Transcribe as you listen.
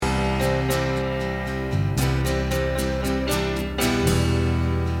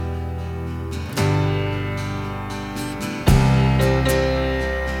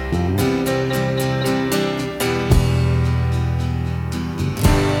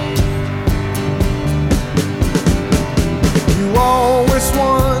always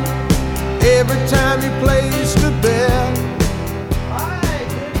won every time you placed a bet. Hi,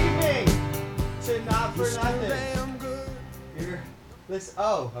 good evening to Not For Nothing. Damn good.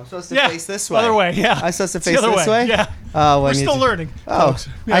 I'm supposed to face this way. Other way, yeah. I'm supposed to It's the face other this way, way? yeah. Oh, We're still learning. Oh, folks.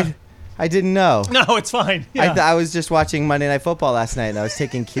 Yeah. I didn't know. No, it's fine. Yeah. I was just watching Monday Night Football last night, and I was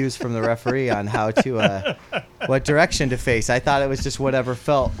taking cues from the referee on how to, what direction to face. I thought it was just whatever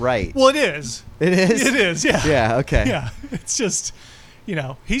felt right. Well, it is. It is? It is, yeah. Yeah, okay. Yeah. It's just,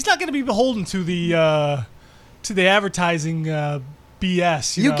 he's not going to be beholden to the advertising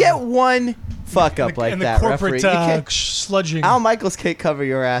BS. You know? get one fuck up like and that, the corporate referee. You can't- sludging. Al Michaels can't cover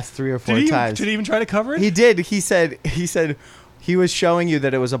your ass 3 or 4 times. Did he even try to cover it? He did. He said he was showing you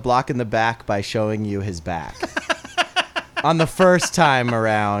that it was a block in the back by showing you his back. On the first time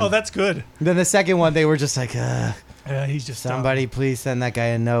around. Oh, that's good. Then the second one, they were just like, Yeah, he's just somebody please send that guy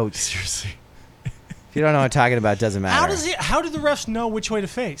a note. Seriously. If you don't know what I'm talking about, it doesn't matter. How do the refs know which way to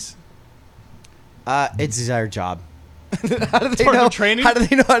face? It's their job. How do they Part of know? the training? How do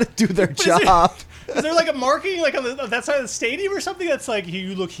they know how to do their What is it? job? Is there like a marking like on that side of the stadium or something that's like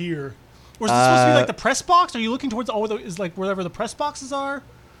you look here? Or is it supposed to be like the press box? Are you looking towards is like wherever the press boxes are?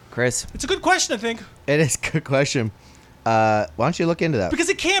 Chris, It's a good question, I think, it is a good question. Why don't you look into that? because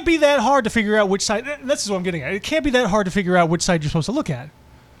it can't be that hard to figure out which side. This is what I'm getting at. It can't be that hard to figure out which side you're supposed to look at.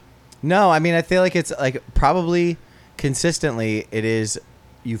 No, I mean, I feel like it's like probably consistently it is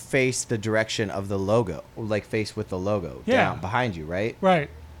you face the direction of the logo, like face with the logo down behind you, right? Right.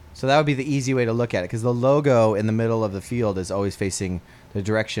 So that would be the easy way to look at it because the logo in the middle of the field is always facing the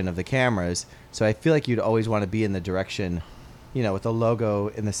direction of the cameras. So I feel like you'd always want to be in the direction, with the logo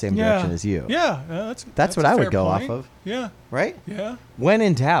in the same direction as you. Yeah, That's what a I would fair go point. off of, Yeah. right? Yeah. When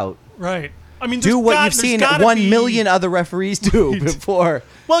in doubt, Right. I mean, do what you've seen 1 million other referees do Right. before.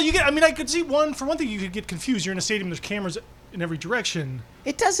 Well, I could see for one thing, you could get confused. You're in a stadium, there's cameras in every direction.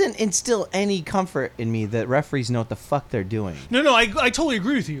 It doesn't instill any comfort in me that referees know what the fuck they're doing. No, I totally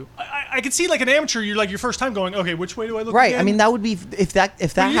agree with you. I could see like an amateur, you're like your first time going, okay, which way do I look? Right. Again? I mean, that would be if that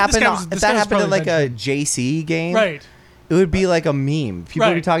This happened guy was at probably like a JC game. Right. It would be like a meme. People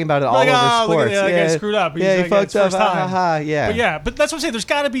would be Right. talking about it all Like, over oh, look sports. at that guy screwed up. He's Yeah, he like, fucked it's up. first Ha, ha, time. ha. Yeah. But that's what I'm saying. There's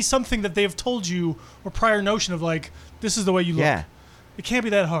got to be something that they've told you or prior notion of like, this is the way you look. Yeah. It can't be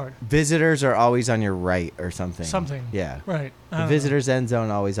that hard. Visitors are always on your right or something. Something. Yeah. Right. I The don't know. visitor's end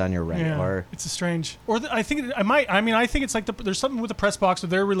zone always on your right. Yeah. Or It's a strange. I think I think it's like there's something with the press box where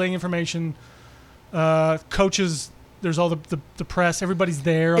they're relaying information. Coaches, there's all the press. Everybody's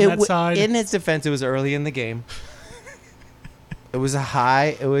there on that side. In its defense, it was early in the game. It was a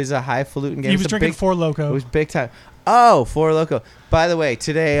highfalutin game. He was It a drinking big- Four Loko. It was big time. Oh, Four Loko. By the way,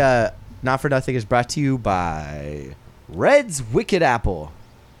 today, Not For Nothing is brought to you by Red's Wicked Apple.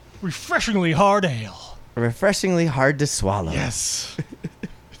 refreshingly hard ale. Refreshingly hard to swallow. Yes.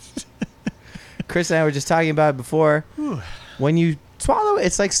 Chris and I were just talking about it before. Whew. When you swallow,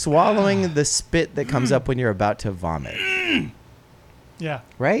 it's like swallowing the spit that comes up when you're about to vomit. Yeah.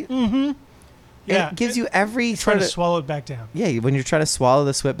 Right? Yeah. It gives you every Try sort to of... swallow it back down. Yeah, when you're trying to swallow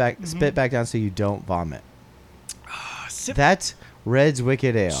the spit back down so you don't vomit. Sip, That's Red's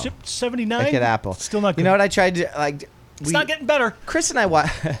Wicked Ale. sip 79. Wicked Apple. Still not good. You know what I tried to... like? It's not getting better. Chris and I...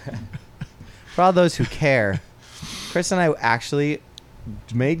 For all those who care, Chris and I actually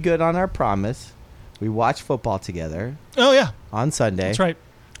made good on our promise. We watched football together Oh yeah, on Sunday. that's right.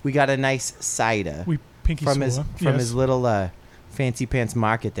 We got a nice cider We pinky from swore. his little fancy pants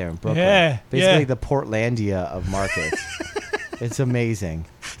market there in Brooklyn. Yeah, Basically yeah. the Portlandia of markets. It's amazing.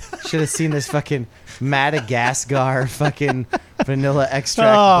 Should have seen this fucking Madagascar fucking vanilla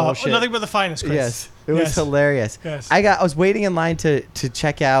extract bullshit. Nothing but the finest, Chris. Yes, it was hilarious. Yes. I was waiting in line to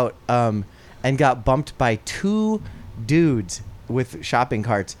check out and got bumped by 2 dudes with shopping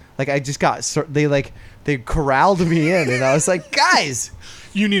carts. Like I just got they corralled me in, and I was like, guys,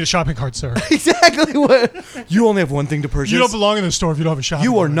 You need a shopping cart, sir. exactly what. You only have one thing to purchase. You don't belong in the store if you don't have a shopping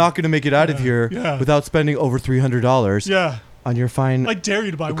You are cart. not going to make it out of Yeah, here yeah. without spending over $300 Yeah. on your fine. I dare you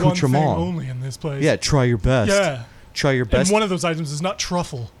to buy one thing accoutrement. only in this place. Yeah, try your best. Yeah. Try your best. And one of those items is not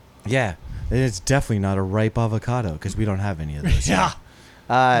truffle. Yeah, and it's definitely not a ripe avocado because we don't have any of those. Yeah.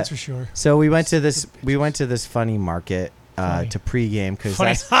 That's for sure. So we went to this funny market Funny. to pregame because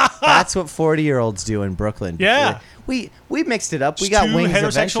Funny. that's what 40-year-olds do in Brooklyn. Yeah. we mixed it up. We Just got two wings heterosexual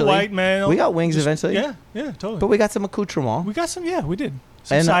eventually. white male. We got wings Just- eventually. Yeah, yeah, totally. But we got some accoutrement. we got some. Yeah, we did.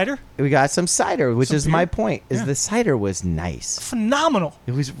 Some And, cider. We got some cider, which Some is my beer. point. Is Yeah. the cider was nice. Phenomenal.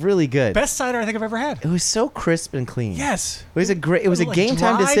 It was really good. Best cider I think I've ever had. It was so crisp and clean. Yes. It was a great. It was a Like game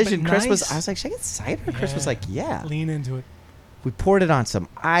time dry, decision. but Chris was. nice. I was like, should I get cider? Chris was Yeah. like, yeah. Lean into it. We poured it on some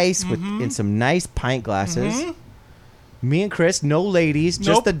ice in some nice pint glasses. Me and Chris, no ladies, just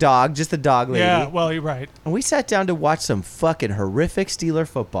Nope. the dog lady. Yeah, well, you're right. And we sat down to watch some fucking horrific Steeler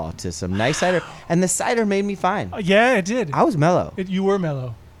football to some nice cider, and the cider made me fine. Yeah, it did. I was mellow. You were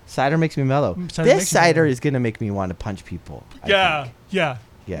mellow. Cider makes me mellow. Cider This makes you cider mellow. is gonna make me want to punch people. I Yeah, think. yeah.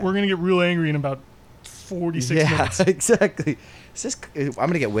 Yeah. We're gonna get real angry in about 46 minutes. exactly. I'm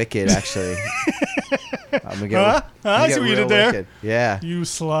gonna get wicked. Actually, I'm gonna get. Huh? I'm gonna I get see what you real did there. wicked. Yeah. You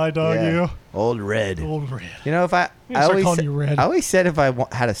sly dog, Yeah. you. Old Red. Old Red. You know, if I gonna start calling said, you Red. I always said if I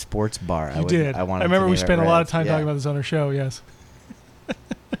had a sports bar, You did. I wanted. remember to we name it spent a lot of Reds. time Yeah. talking about this on our show. Yes.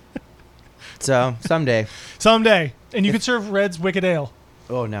 So someday. Someday, and you could serve Red's Wicked Ale.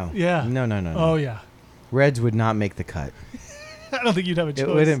 Oh no. Yeah. No. Oh yeah. Reds would not make the cut. I don't think you'd have a choice.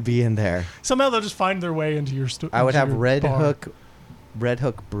 It wouldn't be in there. Somehow they'll just find their way into your store. I would have Red Hook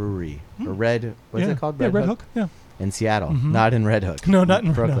Brewery or Red. What's yeah. it called? Yeah, Red Hook. Yeah. In Seattle, Mhm. not in Red Hook. No, not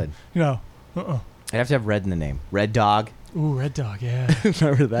in Brooklyn. No. Uh-uh. I'd have to have red in the name. Red Dog. Ooh, Red Dog. Yeah.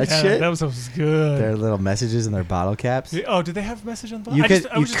 Remember that Yeah, shit? That was good. Their little messages in their bottle caps. Yeah, oh, did they have a message on the You I could.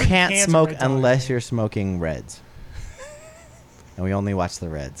 just- I You was just thinking can't cans of smoke Red Dog. unless you're smoking Reds. And we only watch the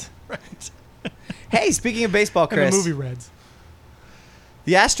Reds. Right. Hey, speaking of baseball, And Chris, the movie Reds.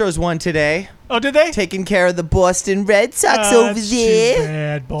 the Astros won today, Oh, did they? taking care of the Boston Red Sox Oh, over that's there. Too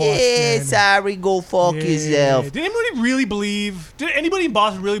bad, Boston. Yeah, sorry, go fuck Yeah. yourself. Did anybody really believe? Did anybody in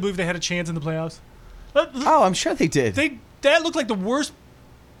Boston really believe they had a chance in the playoffs? Oh, I'm sure they did. That looked like the worst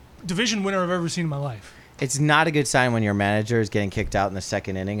division winner I've ever seen in my life. It's not a good sign when your manager is getting kicked out in the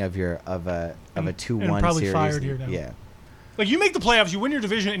second inning of a 2-1 probably series. fired here now. Yeah. Like you make the playoffs, you win your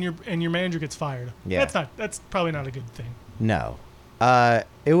division, and your manager gets fired. Yeah. That's probably not a good thing. No.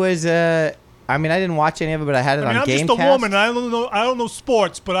 It was I mean, I didn't watch any of it, but I had it I mean, on I'm Gamecast. just a woman. I don't know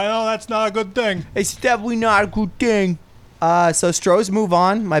sports, but I know that's not a good thing. It's definitely not a good thing. So Stros move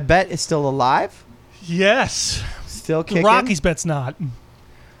on. My bet is still alive. Yes. Still The kicking. Rockies bet's not.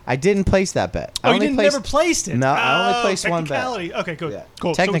 I didn't place that bet. I Oh, you only didn't placed, never placed it. No, I only Oh, placed one bet. technicality. Okay, good. Yeah.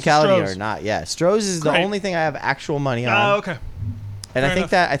 Cool. So it's Technicality Stros. or not, yeah. Stros is the Great. only thing I have actual money on. Oh, okay. And Fair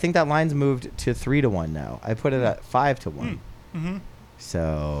enough. I think that line's moved to 3-1 now. I put it at 5-1. Mm-hmm.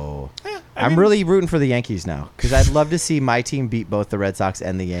 So Yeah, I'm really rooting for the Yankees now because I'd love to see my team beat both the Red Sox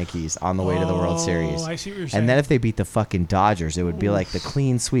and the Yankees on the way to the World Series. Oh, I see what you're saying. And then if they beat the fucking Dodgers, it would be like the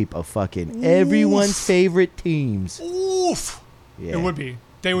clean sweep of fucking everyone's favorite teams. Oof. Yeah. It would be.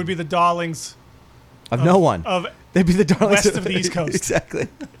 They would be the darlings Of no one. of They'd be the darlings west of the East Coast. Exactly.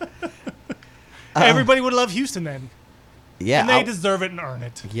 Everybody would love Houston then. Yeah. And they deserve it and earn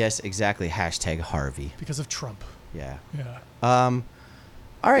it Yes, exactly. Hashtag Harvey. because of Trump. Yeah. Yeah.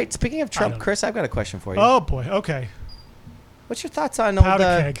 All right. Speaking of Trump, don't know. Chris, I've got a question for you. Oh boy. Okay. What's your thoughts on Powder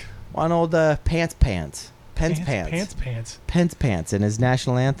keg. Pence Pants and his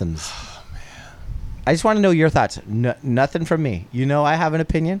national anthems? Oh, man. I just want to know your thoughts. Nothing from me. You know I have an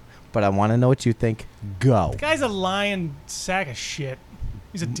opinion, but I want to know what you think. Go. The guy's a lying sack of shit.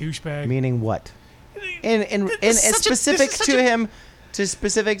 He's a douchebag. Meaning what? And This is specific such to a- him,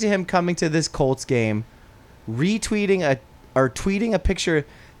 specific to him coming to this Colts game, tweeting a picture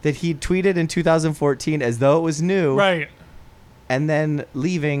that he tweeted in 2014 as though it was new, Right. and then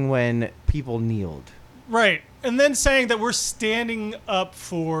leaving when people kneeled. Right. And then saying that we're standing up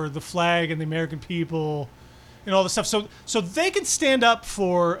for the flag and the American people and all this stuff. So they can stand up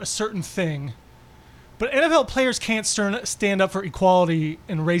for a certain thing, but NFL players can't stand up for equality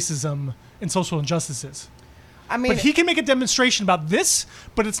and racism and social injustices. I mean, But he can make a demonstration about this,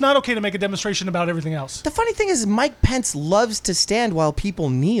 but it's not okay to make a demonstration about everything else. the funny thing is Mike Pence loves to stand while people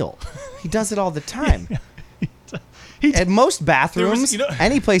kneel. He does it all the time. He- At most bathrooms, you know-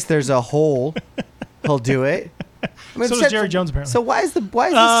 any place there's a hole, he'll do it. I mean, So does Jerry Jones, apparently. So why is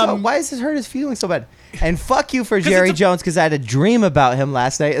this hurt his feelings so bad? And fuck you for 'Cause Jerry it's a- Jones because I had a dream about him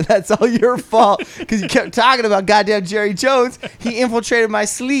last night, and that's all your fault because you kept talking about goddamn Jerry Jones. He infiltrated my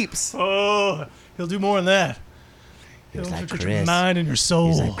sleeps. Oh, he'll do more than that. He'll was like, infiltrate your "Chris." mind and your soul.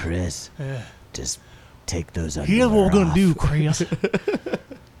 He's like, Chris, Yeah. just take those Here's what we're underwear gonna off." do, Chris.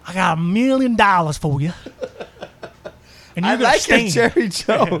 I got $1 million for you. And I you're gonna like your sting. Jerry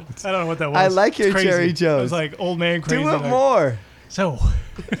Jones. I don't know what that was. I like your It's crazy. Jerry It Jones. was like old man crazy. Do it like- more. So,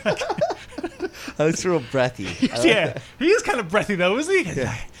 That was real breathy. yeah, he is kind of breathy though, isn't he?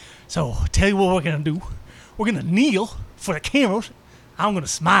 So, tell you what we're gonna do. We're gonna kneel for the cameras. I'm gonna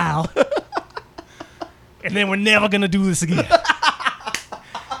smile, and then we're never gonna do this again.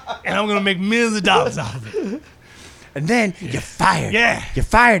 And I'm gonna make millions of dollars out of it. And then you're fired. Yeah. You're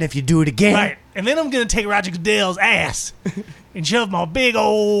fired if you do it again. Right. And then I'm going to take Roger Goodell's ass and shove my big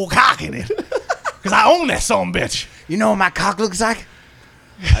old cock in it. Because I own that son of a bitch. You know what my cock looks like?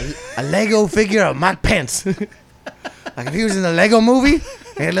 A Lego figure of Mike Pence. Like if he was in the Lego movie,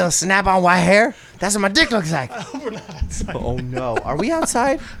 he had a little snap-on white hair. That's what my dick looks like. We're not outside. Oh no, are we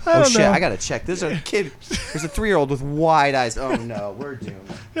outside? I Oh don't shit, know. I gotta check. There's a kid. There's a 3-year-old with wide eyes. Oh no, we're doomed.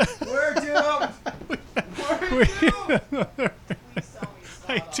 We're doomed. We're doomed.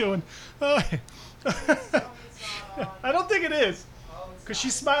 How you doing? Oh, I don't think it is. Because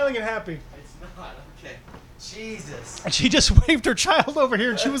she's smiling and happy. It's not okay. Jesus. And she just waved her child over here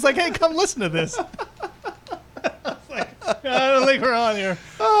and she was like, hey, come listen to this. I was like, I don't think we're on here.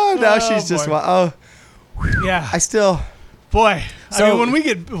 Oh, now Oh, she's just. boy. Oh, Yeah. I still. Boy. So- I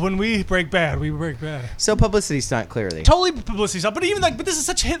mean, when we break bad, we break bad. So publicity stunt, clearly. Totally publicity stuff. But even like, but this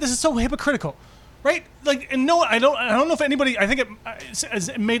is so hypocritical. Right? Like, and no, I don't know if anybody, I think it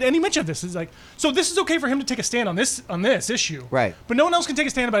has made any mention of this. It's like, so this is okay for him to take a stand on this issue. Right. But no one else can take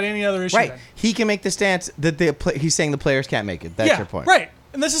a stand about any other issue. Right. then. He can make the stance that he's saying the players can't make it. That's Yeah, your point. right.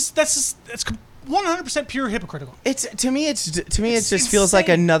 And that's 100% pure hypocritical. It's to me. It It's just feels like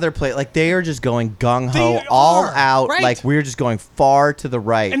insane. another play. Like they are just going gung ho, They all are, out. right. Like we're just going far to the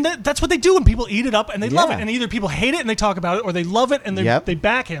right. And that's what they do, and people eat it up and they love Yeah. it. And either people hate it and they talk about it, or they love it and Yep. they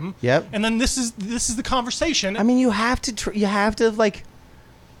back him. Yep. And then this is the conversation. I mean, you have to. You have to like.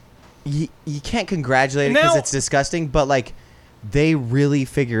 You can't congratulate it because Now- it's disgusting, but like, they really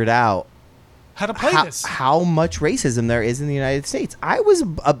figured out how to play this. how much racism there is in the United States. I was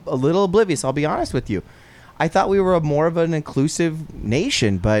a little oblivious. I'll be honest with you. I thought we were more of an inclusive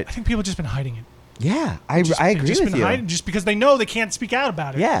nation, but I think people have just been hiding it. yeah, I agree They've just with been you. hiding just because they know they can't speak out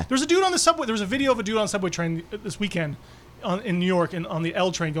about it. Yeah. There was a dude on the subway. There was a video of a dude on the subway train this weekend in New York and on the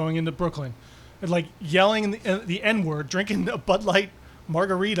L train going into Brooklyn, and like yelling the N word, drinking a Bud Light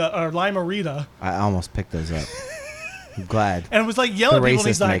margarita or limerita, I almost picked those up. I'm glad. and was like yelling The at people. And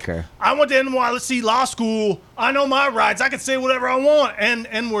he's racist like, maker. "I went to NYC law school. I know my rights. I can say whatever I want." And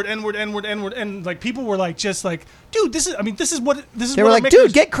N word, and like people were like, just like, "Dude, this is what They were our like, makers-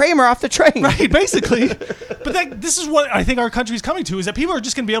 dude, get Kramer off the train. Right, basically. But this is what I think our country is coming to: is that people are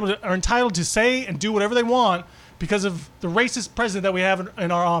just going to be are entitled to say and do whatever they want because of the racist president that we have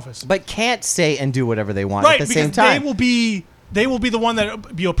in our office. But can't say and do whatever they want Right, at the because same time. they will be the one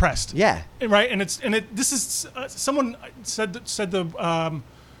that be oppressed. Yeah. Right, and this is someone said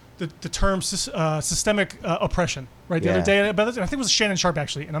the term systemic oppression right the Yeah. other day. But I think it was Shannon Sharp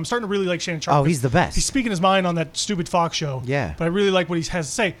actually, and I'm starting to really like Shannon Sharp. Oh, 'cause he's the best. He's speaking his mind on that stupid Fox show. Yeah. But I really like what he has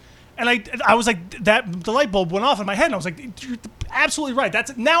to say. And I was like, the light bulb went off in my head, and I was like, you're absolutely right.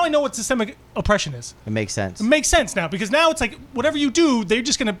 Now I know what systemic oppression is. It makes sense. It makes sense now because now it's like whatever you do, they're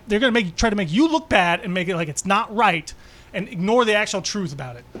gonna try to make you look bad and make it like it's not right, and ignore the actual truth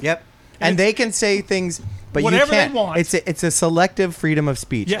about it. Yep. And they can say things, but Whatever you they can't. want. It's a selective freedom of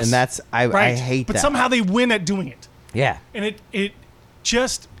speech, Yes. and that's I hate but that. somehow they win at doing it, yeah. and it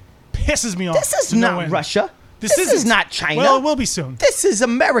just pisses me off. This is to no not end. Russia. This is isn't- not China. Well, it will be soon. This is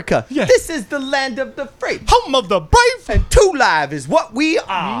America. Yeah. This is the land of the free. Home of the brave. And Two Live is what we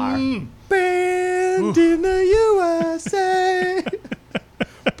are. Mm. Band in the USA.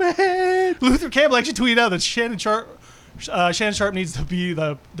 Band. Luther Campbell actually tweeted out that Shannon Sharp needs to be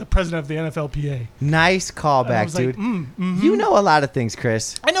the president of the NFLPA. Nice And I callback, was like, dude. You know a lot of things,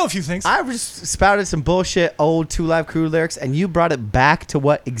 Chris. I know a few things. I just spouted some bullshit old Two Live Crew lyrics, and you brought it back to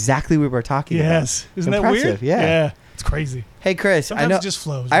what exactly we were talking about. Yes. Isn't that Impressive, weird? Yeah. It's crazy. Hey, Chris, Sometimes I know it just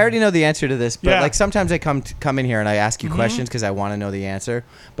flows. I already know the answer to this, but Yeah. like sometimes I come in here and I ask you questions because I want to know the answer.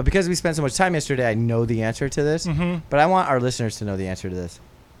 But because we spent so much time yesterday, I know the answer to this. But I want our listeners to know the answer to this.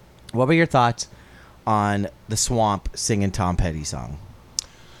 What were your thoughts on the Swamp singing Tom Petty song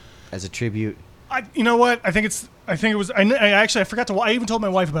as a tribute? You know what? I think it was. I forgot to. I even told my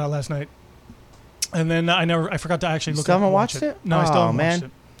wife about it last night, and then I forgot to actually look. Still up and haven't watch watched it? No, I still Oh, haven't watched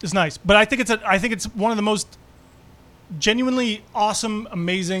man. it. It's nice, but I think it's one of the most genuinely awesome,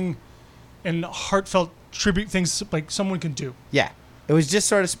 amazing, and heartfelt tribute things like someone can do. Yeah, it was just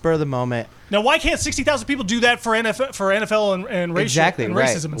sort of spur of the moment. Now, why can't 60,000 people do that for NFL and racial Exactly and right.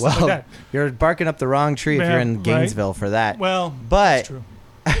 racism and Well, stuff like that? you're barking up the wrong tree if Yeah, you're in right. Gainesville for that. Well, But- that's true.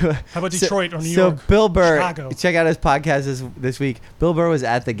 How about Detroit or New York? So Bill Burr, Chicago? check out his podcast this week. Bill Burr was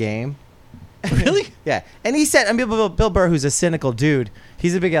at the game. Really? Yeah, and he said, I mean, Bill Burr, who's a cynical dude,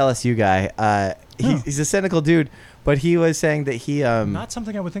 he's a big LSU guy. He's a cynical dude, but he was saying that he, Not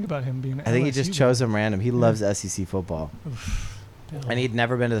something I would think about him being. I think he just chose him random. He loves SEC football, and he'd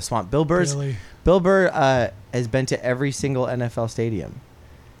never been to the Swamp. Bill Burr has been to every single NFL stadium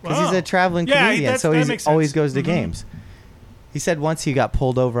because he's a traveling Yeah, comedian, so that he makes always sense. goes to Mhm. games. He said once he got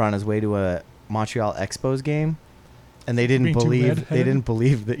pulled over on his way to a Montreal Expos game, and they didn't Being too believe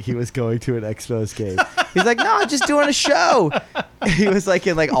red-headed? that he was going to an Expos game. He's like, no, I'm just doing a show. He was like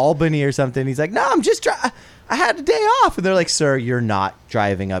in like Albany or something. He's like, no, I'm just I had a day off. And they're like, sir, you're not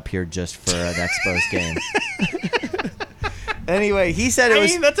driving up here just for an Expos game. Anyway, he said it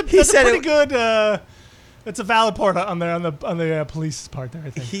was. That's a pretty good. That's a valid part on the police part there. I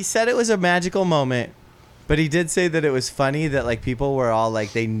think He said it was a magical moment, but he did say that it was funny that like people were all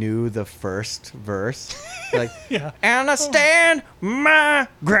like they knew the first verse, like Yeah. And I stand my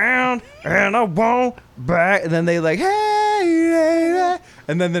ground and I won't back, and then they like hey,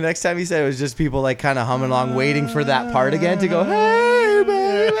 and then the next time he said it was just people like kind of humming along, waiting for that part again to go hey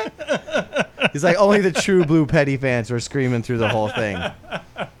baby. He's like only the true Blue Petty fans were screaming through the whole thing.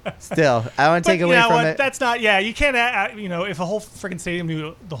 Still, I want to take away from it. That's not. Yeah, you can't. If a whole freaking stadium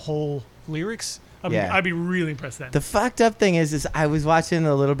knew the whole lyrics, I'd be really impressed then. The fucked up thing is I was watching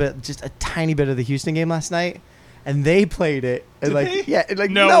a little bit, just a tiny bit of the Houston game last night, and they played it,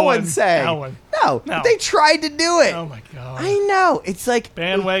 and no one sang. No, they tried to do it. Oh my god! I know. It's like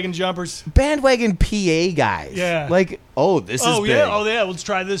bandwagon jumpers, bandwagon PA guys. Yeah. Like, this is big. Yeah. Let's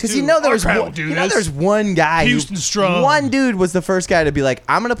try this. Because there's one guy. Houston strong. One dude was the first guy to be like,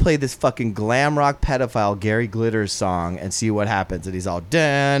 I'm gonna play this fucking glam rock pedophile Gary Glitters song and see what happens. And he's all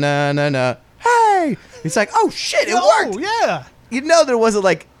da na na na. Hey, he's like, oh shit, it worked. Yeah. There wasn't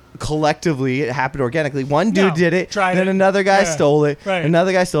like collectively, it happened organically. One dude did it, tried then it. another guy stole it, Right.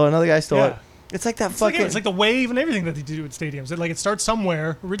 another guy stole it, another guy stole it. Yeah. It's like that It's fucking. like the wave and everything that they do at stadiums. It starts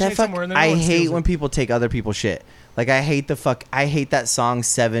somewhere, originates somewhere, and then I no one hate steals when it. people take other people's shit. Like I hate that song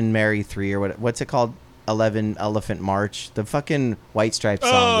 7 Mary 3 or what's it called? 11 Elephant March. The fucking White Stripes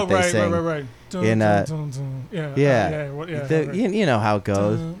song that they sing. Right. Dun, In, dun, dun, dun. Yeah. The- right. you know how it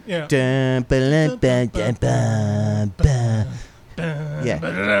goes. Yeah. Dun, ba, dun, ba, dun, ba, ba. Yeah.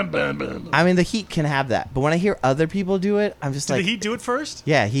 I mean, the Heat can have that, but when I hear other people do it, I'm just Did like, the Heat do it first?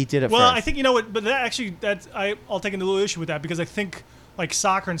 yeah, he did it Well, first. I think you know what, but I'll take a little issue with that because I think like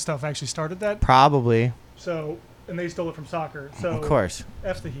soccer and stuff actually started that. Probably, So and they stole it from soccer. So of course.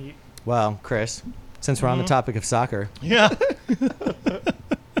 F the Heat. Well, Chris, since we're on the topic of soccer, Yeah.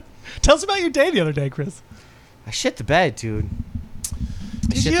 Tell us about your day the other day, Chris. I shit the bed, dude. I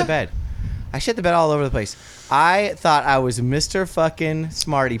Did shit ya? the bed. I shit the bed all over the place. I thought I was Mr. fucking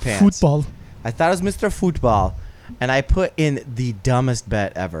Smarty Pants. Football. I thought I was Mr. Football, and I put in the dumbest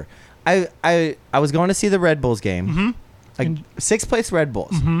bet ever. I was going to see the Red Bulls game. Mm-hmm. Like 6th place Red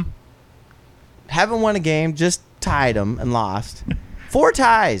Bulls. Mm-hmm. Haven't won a game, just tied them and lost. 4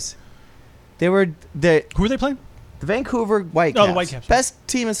 ties. They were the Who are they playing? Vancouver Whitecaps. Oh, the Whitecaps. Best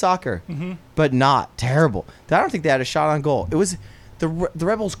team in soccer, but not terrible. I don't think they had a shot on goal. It was the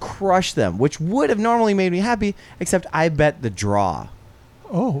Rebels crushed them, which would have normally made me happy, except I bet the draw.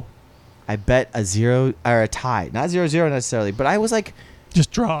 Oh. I bet a 0 or a tie, not 0-0 necessarily, but I was like, Just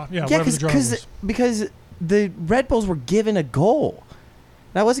draw. Yeah, whatever the draw was. because the Red Bulls were given a goal.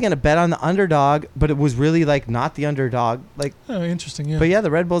 And I wasn't gonna bet on the underdog, but it was really like not the underdog. Like, Oh, interesting, yeah. but yeah, the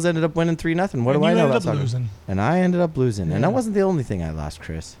Red Bulls ended up winning 3-0. What And do I you know ended about up soccer? losing. And I ended up losing, and Yeah. that wasn't the only thing I lost,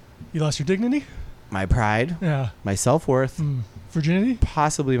 Chris. You lost your dignity? My pride, Yeah. my self-worth, Virginity?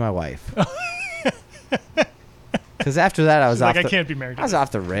 possibly my wife. Because after that, I was off. I can't be married to I was this.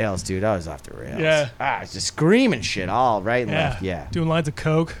 off the rails, dude. I was off the rails. Yeah. I was just screaming shit all right and left. Yeah. Doing lines of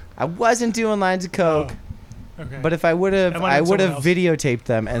coke. I wasn't doing lines of coke, Okay. but if I would have, That might have I been would have someone else. videotaped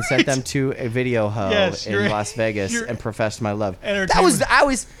them and sent them to a video hoe Yes, in you're- Las Vegas you're and professed my love. entertainment. I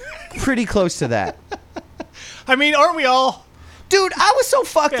was pretty close to that. I mean, aren't we all? Dude, I was so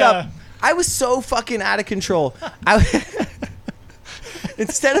fucked Yeah. up. I was so fucking out of control.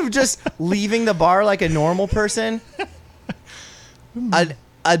 Instead of just leaving the bar like a normal person,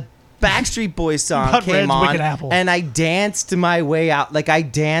 a Backstreet Boys song About came Red's on, Wicked Apple. and I danced my way out. Like I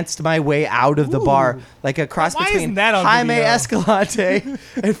danced my way out of the bar, like a cross Why between isn't that on Jaime video? Escalante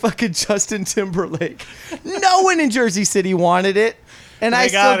and fucking Justin Timberlake. No one in Jersey City wanted it, and I They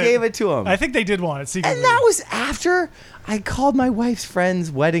still got it. gave it to him. I think they did want it secretly. And that was after I called my wife's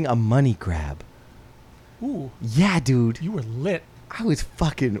friend's wedding a money grab. Ooh, Yeah, dude. you were lit. I was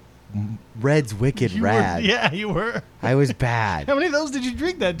fucking Red's Wicked You rad. Were, yeah, you were. I was bad. How many of those did you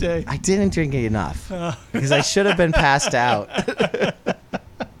drink that day? I didn't drink enough because I should have been passed out.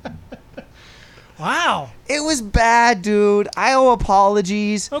 Wow. It was bad, dude. I owe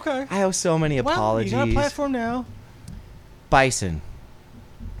apologies. Okay. I owe so many Well, apologies. you got a platform now. Bison.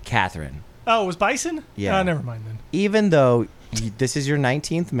 Catherine. Oh, it was Bison? Yeah. Never mind then. Even though this is your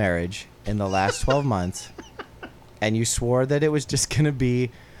 19th marriage in the last 12 months, and you swore that it was just going to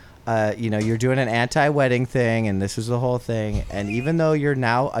be, you're doing an anti-wedding thing, and this was the whole thing. And even though you're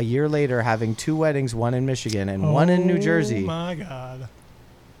now, a year later, having 2 weddings, one in Michigan and one in New Jersey, Oh, my God.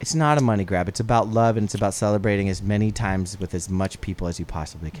 It's not a money grab. It's about love, and it's about celebrating as many times with as much people as you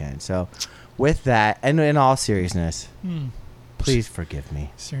possibly can. So, with that, and in all seriousness, please forgive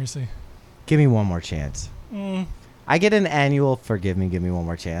me. Seriously. Give me one more chance. I get an annual forgive me, give me one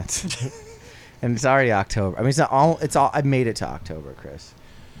more chance. And it's already October. I mean, it's all. I made it to October, Chris.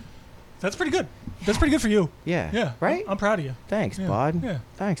 That's pretty good. That's pretty good for you. Yeah. Yeah. Right? I'm proud of you. Thanks, Yeah. bud. Yeah.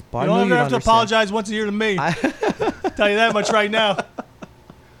 Thanks, bud. You don't I knew have to you'd apologize once a year to me. Tell you that much right now.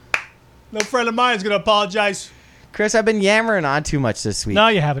 No friend of mine is going to apologize. Chris, I've been yammering on too much this week. No,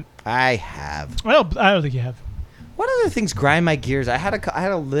 you haven't. I have. I don't think you have. What other things grind my gears? I had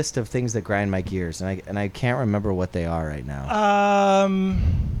a list of things that grind my gears, and I can't remember what they are right now.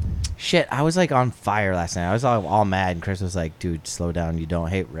 Shit, I was like on fire last night. I was all mad, and Chris was like, "Dude, slow down. You don't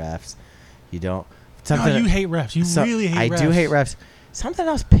hate refs. You don't." No, you hate refs. You really hate refs. I do hate refs. Something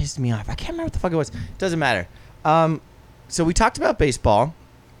else pissed me off. I can't remember what the fuck it was. Doesn't matter. So we talked about baseball.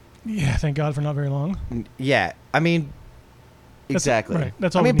 Yeah, thank God for not very long. Yeah, I mean, exactly. Right,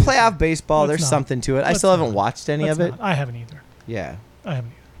 that's all I we mean, need to playoff say. baseball. Let's There's not. something to it. I Let's still haven't not. watched any Let's of it. not. I haven't either. Yeah. I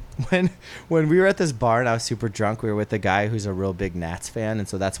haven't either. When we were at this bar and I was super drunk, we were with a guy who's a real big Nats fan, and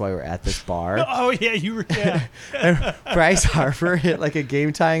so that's why we're at this bar. Oh yeah, you were. Yeah. And Bryce Harper hit like a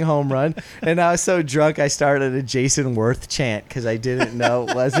game-tying home run, and I was so drunk I started a Jason Worth chant because I didn't know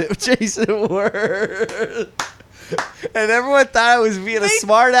was it Jason Worth. And everyone thought I was being a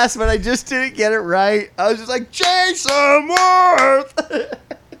smartass, but I just didn't get it right. I was just like, Jason Worth.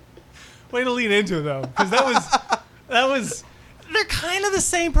 Way to lean into it though, because that was. They're kind of the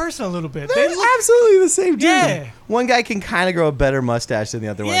same person a little bit. They're absolutely the same dude. Yeah. One guy can kind of grow a better mustache than the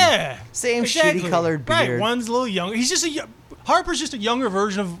other one. Yeah. Same exactly. shitty colored beard. Right. One's a little younger. He's just Harper's just a younger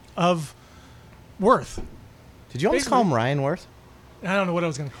version of Worth. Did you always call him Ryan Worth? I don't know what I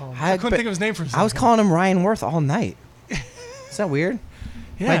was going to call him. I couldn't think of his name for a second. I was calling him Ryan Worth all night. Is that weird?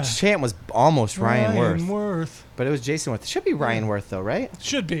 Yeah. My chant was almost Ryan Worth. Worth. But it was Jason Worth. It should be Ryan Worth, though, right?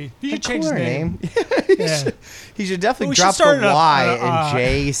 Should be. He A should change his cooler name. Yeah. He should definitely We should drop start the it up. Y in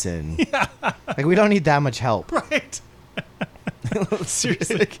Jason. Like, we don't need that much help. Right.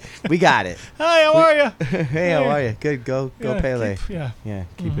 Seriously. We got it. Hi, how are you? Hey, how are you? Good. Go Pele. Keep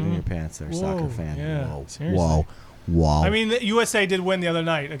it in your pants there, soccer fan. Yeah. Whoa. Seriously. Whoa. I mean, the USA did win the other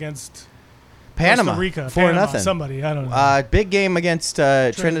night against Panama. Costa Rica. 4-0. Somebody, I don't know. Big game against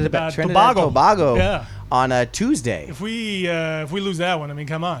Trinidad Tobago. Tobago Yeah. on a Tuesday. If we lose that one, I mean,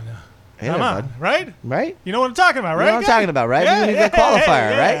 come on. Yeah, Come on, bud. right? Right? You know what I'm talking about, right? You know what I'm talking about, right? Yeah, We need a qualifier,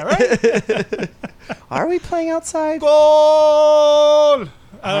 yeah, right? Are we playing outside? Goal!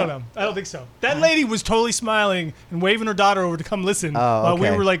 I don't know. I don't think so. That lady was totally smiling and waving her daughter over to come listen while we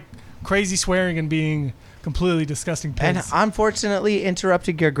okay. were like crazy swearing and being completely disgusting And pigs. unfortunately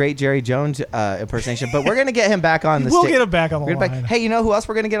interrupted your great Jerry Jones impersonation, but we're going to get him back on the We'll get him back on the line. Hey, you know who else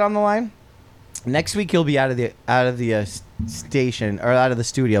we're going to get on the line? Next week he'll be out of the station or out of the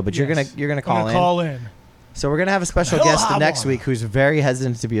studio, but Yes. you're gonna I'm call gonna in. call in. So we're gonna have a special Hell, guest I next wanna. week who's very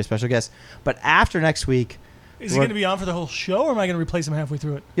hesitant to be a special guest. But after next week, Is he going to be on for the whole show, or am I going to replace him halfway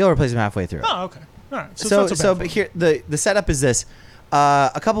through it? you'll replace him halfway through. Oh, okay. All right. So, So it's not so bad but for here the setup is this.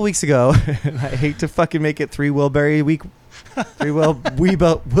 A couple weeks ago, I hate to fucking make it 3 Wilbury weeks in a row.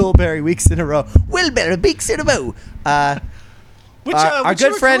 Wilbury weeks in a row. Which, Our which good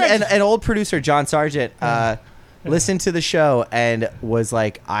you were friend correct. and old producer John Sargent listened to the show and was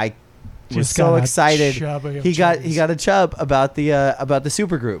like, I was Just so got a excited. chub of He got chubbies. a chub about the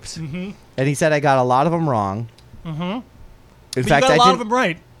super groups, and he said I got a lot of them wrong. Mm-hmm. In But fact, you got a I lot did. of them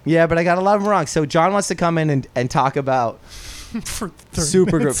right. Yeah, but I got a lot of them wrong. So John wants to come in and talk about For 30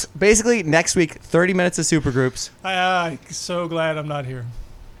 super minutes. groups. Basically, next week, 30 minutes of super groups. I'm so glad I'm not here.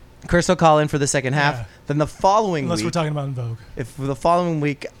 Chris will call in for the second half. Yeah. Then the following Unless week, we're talking about In Vogue. if the following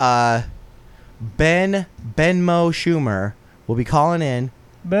week, Benmo Schumer will be calling in.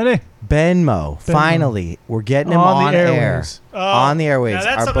 Benny. Benmo. Finally, we're getting him on the air. airwaves. On the airwaves. Now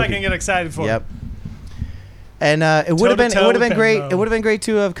that's Our something I booking. can get excited for. Yep. And it would have been Toe-to-toe with great. Benmo. It would have been great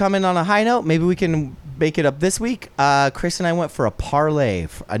to have come in on a high note. Maybe we can make it up this week. Chris and I went for a parlay.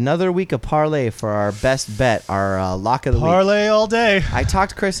 Another week of parlay for our best bet, our lock of the week. Parlay all day. I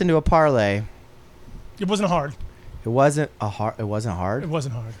talked Chris into a parlay. It wasn't hard. It wasn't hard. It wasn't hard. It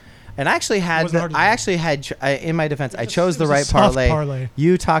wasn't hard. And I actually had. wasn't hard to I do. actually had. In my defense, I chose the it was a right soft parlay. parlay.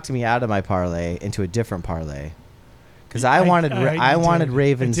 You talked me out of my parlay into a different parlay. Because I I wanted did.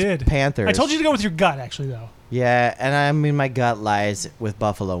 Ravens I did. Panthers. I told you to go with your gut, actually, though. Yeah, and I mean my gut lies with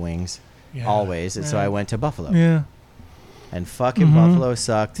Buffalo wings Yeah. always, and so Yeah. I went to Buffalo. Yeah. and fucking Buffalo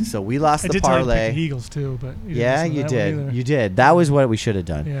sucked. So we lost I the did tell you to parlay. pick the Eagles too, but you didn't Yeah, listen to you that one did. either. You did. That was what we should have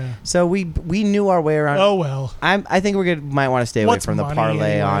done. Yeah. So we knew our way around. Oh well. I think might want to stay away What's from the money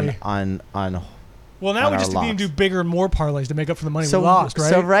parlay anyway? on. Well, now on we our just need to do locks. bigger and more parlays to make up for the money So we lost, right?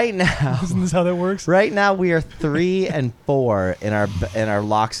 So right now, Isn't this how that works? right now we are 3-4 in our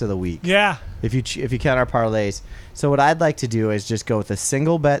locks of the week. Yeah. If you count our parlays. So what I'd like to do is just go with a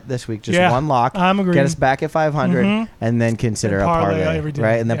single bet this week, just one lock. I'm agreeing. Get us back at 500, Mhm. and then consider And a parlay parlay, every day.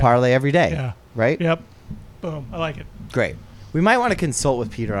 right? And then Yeah. parlay every day, Yeah. right? Yep. Boom. I like it. Great. We might want to consult with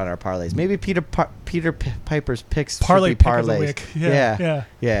Peter on our parlays. Maybe Peter Piper's picks should Parlay be pick of the parlays. week. Yeah.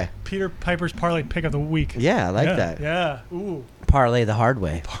 Yeah. Peter Piper's parlay pick of the week. Yeah, I like Yeah. that. Yeah. Ooh. Parlay the hard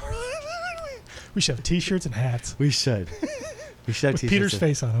way. We should have T-shirts and hats We should. We should have with t-shirts Peter's that-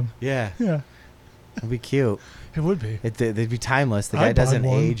 face on them. Yeah, Yeah. it'd be cute. It would be. They'd be timeless. The I'd guy buy doesn't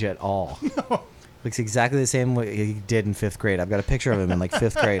one. age at all. Looks exactly the same way he did in 5th grade. I've got a picture of him in like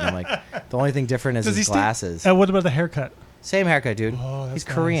 5th grade. I'm like, the only thing different is Does he his still- glasses. What about the haircut? Same haircut, dude. Oh, that's He's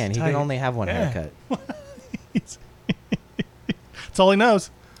nice. Korean. He Tight. can only have one Yeah. haircut. That's all he knows.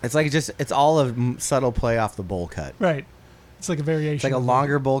 It's like it's all a subtle play off the bowl cut. Right. It's like a variation. It's like a of-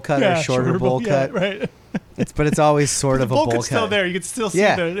 longer bowl cut or yeah, a shorter bowl cut. Yeah, right. But it's always sort The of a bowl bowl cut's cut. still there. You can still see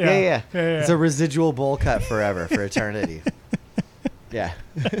Yeah, the yeah. yeah. It's a residual bowl cut forever, for eternity. Yeah.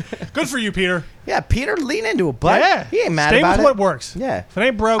 Good for you, Peter. Yeah, Peter, lean into it, bud. Yeah. He ain't mad Stay about with it. what works. Yeah. If it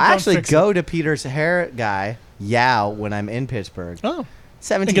ain't broke, I don't actually fix go it. to Peter's hair guy, Yao, when I'm in Pittsburgh. Oh.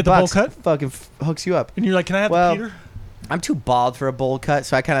 17 get the bowl bucks cut? fucking hooks you up. And you're like, can I have Well, the Peter? I'm too bald for a bowl cut,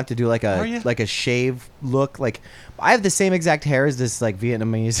 so I kind of have to do like Are you? a shave look. Like I have the same exact hair as this like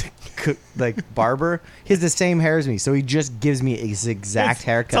Vietnamese like barber. He has the same hair as me, so he just gives me his exact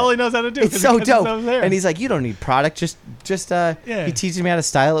haircut. That's all he knows how to do. It's 'cause so he cuts his dope. nose there. And he's like, you don't need product. Just Yeah. He teaches me how to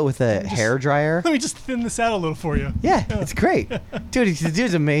style it with a hair dryer. Let me just thin this out a little for you. Yeah, it's great. Dude, the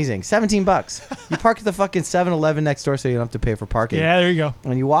dude's amazing. 17 bucks. You park at the fucking 7-Eleven next door so you don't have to pay for parking. Yeah, there you go.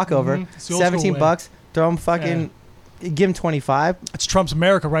 When you walk over, It's the old school 17 way. bucks, throw him fucking, give him 25. It's Trump's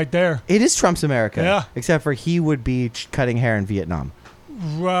America right there. It is Trump's America. Yeah. Except for he would be cutting hair in Vietnam.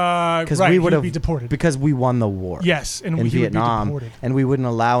 Right. Because right. we He would have be deported. because we won the war. Yes, and in he would be Vietnam, deported. and we wouldn't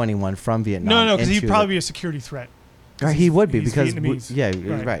allow anyone from Vietnam. No, because he'd into probably the- be a security threat. Or he would be He's because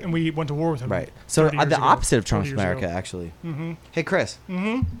Vietnamese. right. And we went to war with him. Right. So 30 years the ago, opposite of 40 Trump's years America, ago. actually. Mm-hmm. Hey, Chris.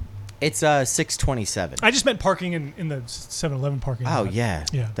 Mm-hmm. It's 6:27. I just meant parking in the 7-Eleven parking Oh lot. yeah.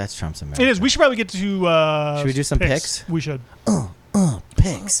 Yeah. That's Trump's America. It is. We should probably get to. Should we do some picks? We should.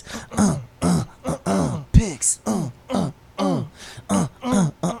 Picks. Picks.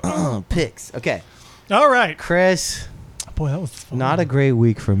 Picks. Okay, All right. Chris. Boy, that was fun. Not a great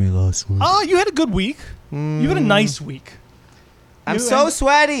week for me last week. Oh, you had a good week. You had a nice week. I'm you so had-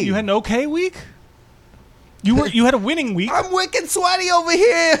 sweaty. You had an okay week. You had a winning week. I'm wicked sweaty over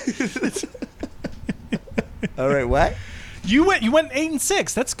here. All right, what? You went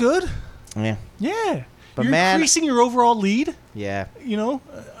 8-6. That's good. Yeah, Yeah. But you're man- increasing your overall lead. yeah. You know.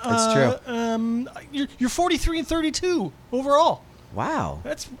 That's true. You're 43-32 overall. Wow,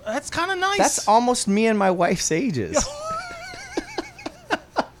 That's kind of nice. that's almost me and my wife's ages.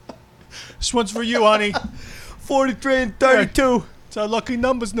 This one's for you, honey. 43 and 32. It's our lucky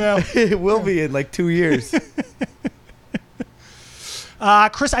numbers now. It will be in like 2 years.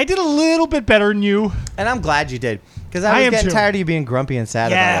 Chris, I did a little bit better than you. And I'm glad you did, because I I was am getting too. tired of you being grumpy and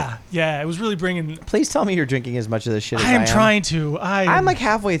sad about it. Yeah. It was really bringing. Please tell me you're drinking as much of this shit as I am trying to. I'm like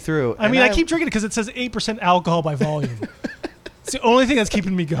halfway through. I mean, I keep drinking it because it says 8% alcohol by volume. It's the only thing that's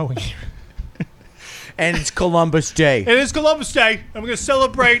keeping me going here. And it's Columbus Day. It is Columbus Day. I'm going to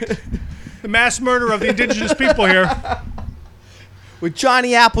celebrate the mass murder of the indigenous people here. With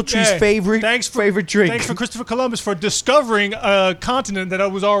Johnny Appletree's Yeah. favorite drink. Thanks for Christopher Columbus for discovering a continent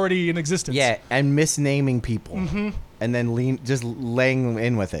that was already in existence. Yeah, and misnaming people. And then just laying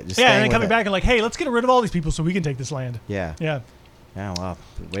in with it. Just Yeah, and staying then coming with it. back and like, hey, let's get rid of all these people so we can take this land. Yeah. Yeah. Yeah, well,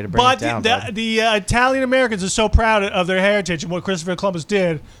 way to bring But it down, bud. the Italian Americans are so proud of their heritage and what Christopher Columbus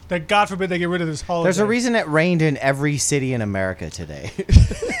did that God forbid they get rid of this holiday. There's a reason it rained in every city in America today.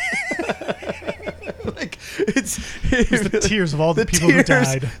 Like it's the tears of all the people tears,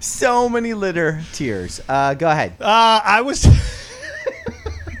 who died. So many litter tears. Go ahead. I was.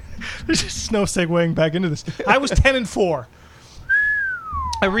 There's just no segueing back into this. I was 10-4.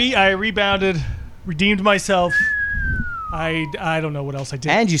 I rebounded, redeemed myself. I don't know what else I did.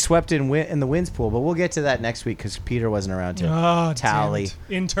 And you swept in the wins pool, but we'll get to that next week because Peter wasn't around to Oh, tally. damn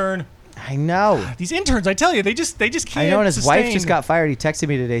it. Intern. I know. These interns, I tell you, they just can't. I know, and his wife just sustain- got fired. He texted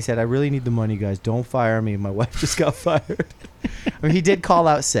me today, said, I really need the money, guys. Don't fire me. My wife just got fired. I mean, he did call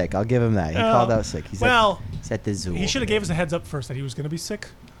out sick. I'll give him that. He called out sick. He said, It's at the zoo. He should have gave us a heads up first that he was going to be sick.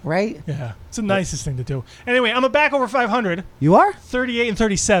 Right? Yeah. It's the nicest thing to do. Anyway, I'm back over 500. You are? 38 and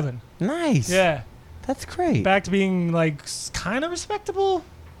 37. Nice. Yeah. That's great. Back to being, like, kind of respectable.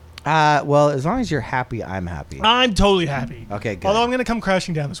 Well, as long as you're happy, I'm happy. I'm totally happy. Okay, good. Although I'm going to come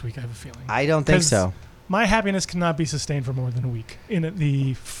crashing down this week, I have a feeling. I don't think 'Cause so. My happiness cannot be sustained for more than a week in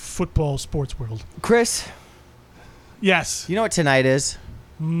the football sports world. Chris, Yes. you know what tonight is?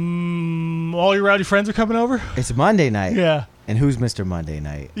 All your rowdy friends are coming over? It's Monday night. Yeah. And who's Mr. Monday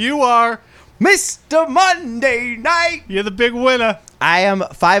Night? You are. Mr. Monday Night! You're the big winner. I am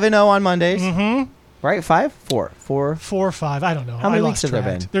 5-0 on Mondays. Mm-hmm. Right? 5? 4. 4. 4 or 5. I don't know. How many I weeks lost have there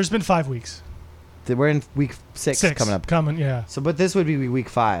track. been? There's been 5 weeks. We're in week 6 coming up. Yeah. So, but this would be week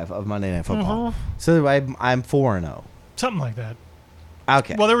 5 of Monday Night Football. Mhm. So I'm 4-0. Something like that.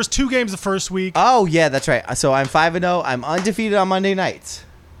 Okay. Well, there was 2 games the first week. Oh, yeah, that's right. So I'm 5-0. I'm undefeated on Monday nights.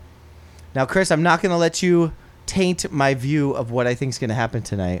 Now, Chris, I'm not going to let you taint my view of what I think is going to happen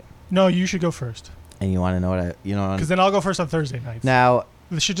tonight. No, you should go first. And you want to know what Because then I'll go first on Thursday nights. Now,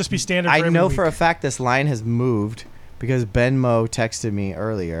 This should just be standard for I every know week. for a fact this line has moved because Ben Mo texted me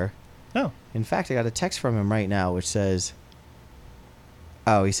earlier. No. In fact, I got a text from him right now which says,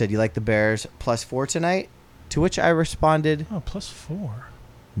 oh, he said, you like the Bears +4 tonight? To which I responded, Oh, +4.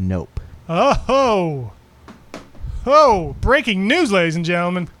 nope. Oh! Oh! Breaking news, ladies and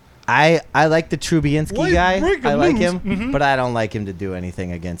gentlemen. I like the Trubinsky Wait, guy. breaking I like news. him, Mhm. but I don't like him to do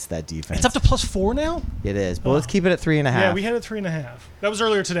anything against that defense. It's up to +4 now? It is, but Oh. let's keep it at 3.5. Yeah, we had it 3.5. That was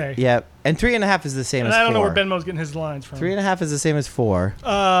earlier today. Yeah, and 3.5 is the same And as I don't 4. know where Ben Mo's getting his lines from. 3.5 is the same as 4. The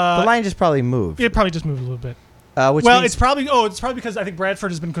line just probably moved. It probably just moved a little bit. Which Well, means, it's probably because I think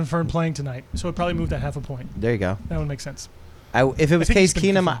Bradford has been confirmed playing tonight, so it probably moved that half a point. there you go. That would make sense. If it was think Case he's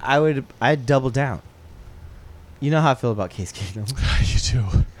been Keenum, I'd double down. You know how I feel about Case Keenum. You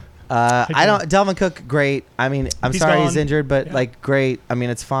too. I don't. Delvin Cook, great. I mean, I'm He's sorry he's gone. injured, but Yeah. like, great. I mean,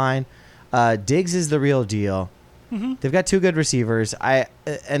 it's fine. Diggs is the real deal. Mm-hmm. They've got 2 good receivers.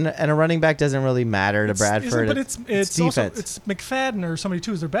 And a running back doesn't really matter to Bradford. But it's also defense. it's McFadden or somebody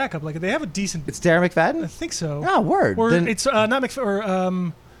too as their backup. Like they have a decent. It's Darren I McFadden. think so. Oh, word. Or Then, it's not McFadden.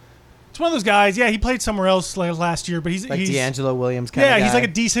 Or it's one of those guys. Yeah, he played somewhere else last year, but he's D'Angelo Williams kind of yeah, he's guy. like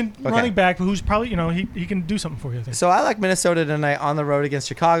a decent Okay. running back who's probably he can do something for you. I think. So I like Minnesota tonight on the road against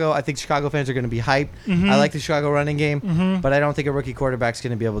Chicago. I think Chicago fans are going to be hyped. Mhm. I like the Chicago running game, Mhm. but I don't think a rookie quarterback's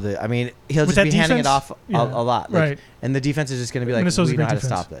going to be able to. I mean, he'll With just be that handing it defense? off Yeah. a lot. Like, Right. And the defense is just going to be like, Minnesota's we a know great how to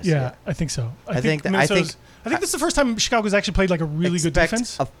defense. stop this. Yeah, I think so. I think Minnesota's. I think this is the first time Chicago's actually played like a really good Expect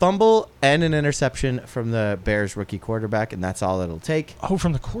defense. a fumble and an interception from the Bears rookie quarterback, and that's all it'll take. Oh,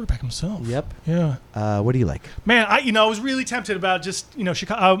 from the quarterback himself. Yep. Yeah. What do you like? Man, I was really tempted about just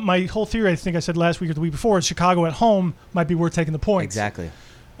Chicago. My whole theory, I think I said last week or the week before, is Chicago at home might be worth taking the points. Exactly.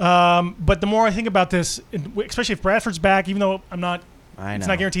 But the more I think about this, especially if Bradford's back, even though I know. it's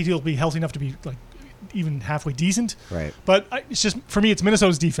not guaranteed he'll be healthy enough to be like even halfway decent. Right. But it's just for me, it's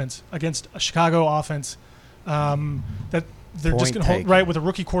Minnesota's defense against a Chicago offense that they're just Point going to hold taken. right with a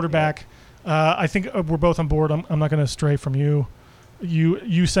rookie quarterback. I think we're both on board. I'm not going to stray from you.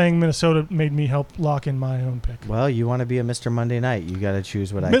 You saying Minnesota made me help lock in my own pick. Well, you want to be a Mr. Monday Night. You got to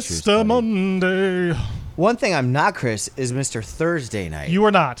choose what I choose. Mr. buddy. Monday. One thing I'm not, Chris, is Mr. Thursday Night. You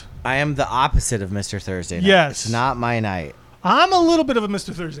are not. I am the opposite of Mr. Thursday Night. Yes. It's not my night. I'm a little bit of a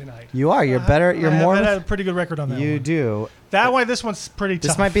Mr. Thursday night. You are. You're better. You're more. I had a pretty good record on that You one. do. That way, this one's pretty tough.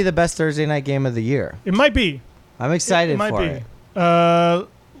 This might be the best Thursday night game of the year. It might be. I'm excited It might for be. it.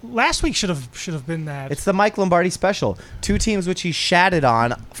 Last week should have been that. It's the Mike Lombardi special. 2 teams which he shatted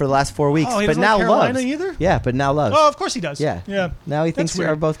on for the last 4 weeks, Oh, he but doesn't now like Carolina loves. either? Yeah, but now loves. Oh, of course he does. Yeah. Yeah. Now he That's thinks weird.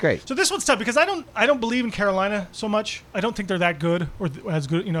 they're both great. So this one's tough because I don't believe in Carolina so much. I don't think they're that good or as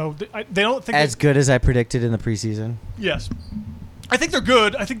good. They don't think As good as I predicted in the preseason. yes. I think they're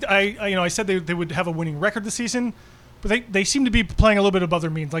good. I think I said they would have a winning record this season, but they seem to be playing a little bit above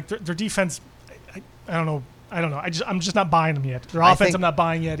their means. Like their defense, I don't know. I'm just not buying them yet. Their I offense, think- I'm not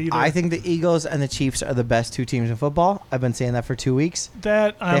buying yet either. I think the Eagles and the Chiefs are the best 2 teams in football. I've been saying that for 2 weeks.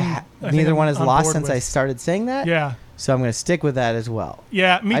 that I think Neither I'm one has on lost board since I with. started saying that. Yeah. So I'm going to stick with that as well.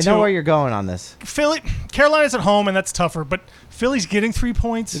 Yeah, me I too. know where you're going on this. Carolina's at home, and that's tougher. But Philly's getting 3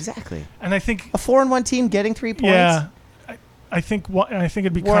 points, Exactly. and I think A 4-1 team getting 3 points. yeah, I think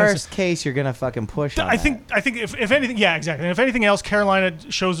it'd be kind of. Worst case, you're going to fucking push on I think if anything, yeah, exactly. And if anything else, Carolina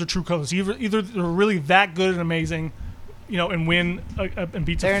shows their true colors. Either they're really that good and amazing, and win and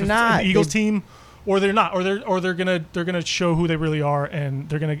beat They're the not. Eagles They- team, or they're not, or they're gonna show who they really are, and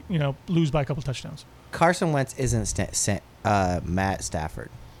they're gonna lose by a couple touchdowns. Carson Wentz isn't Matt Stafford.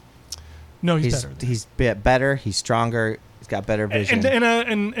 No, he's better. He's better. He's stronger. He's got better vision.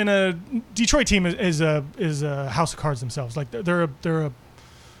 And a Detroit team is a house of cards themselves. Like they're a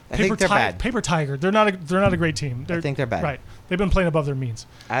I think they're bad. paper tiger. They're not a great team. I think they're bad. Right. They've been playing above their means.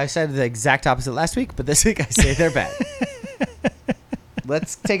 I said the exact opposite last week, but this week I say they're bad.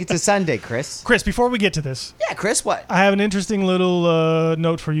 Let's take it to Sunday, Chris. Chris, before we get to this, Yeah, Chris, what? I have an interesting little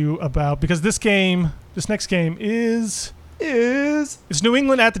note for you because this next game is it's New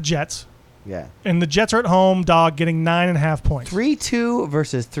England at the Jets, Yeah. and the Jets are at home, dog, getting 9.5 points. 3-2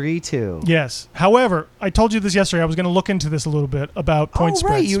 versus 3-2. Yes. However, I told you this yesterday. I was going to look into this a little bit about point Oh,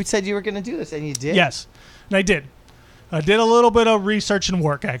 right. spreads. You said you were going to do this, and you did? Yes, and I did. I did a little bit of research and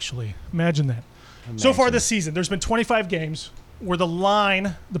work, actually. Imagine that. So far this season, there's been 25 games where the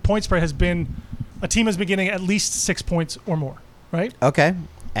point spread has been, a team has been getting at least 6 points or more, right? Okay.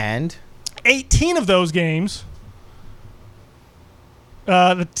 And? 18 of those games,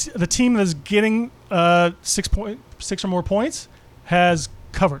 the team that's getting 6 or more points has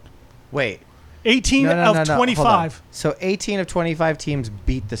covered. Wait. 18 No, of hold on. 25 So 18 of 25 teams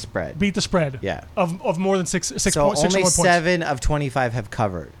beat the spread. beat the spread. Yeah. Of more than six So points. 6 or only more points. 7 of 25 have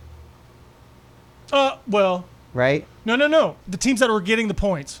covered, Well, right? no. The teams that were getting the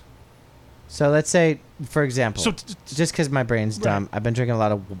points. So let's say, for example, So just because my brain's dumb, I've been drinking a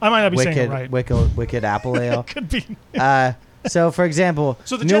lot of I might not be saying it right. wicked apple ale. Could be. So for example,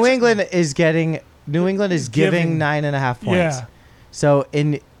 So the New Jets- England is giving Giving. 9.5 points. Yeah. So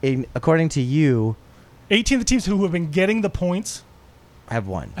in according to you, 18 of the teams who have been getting the points have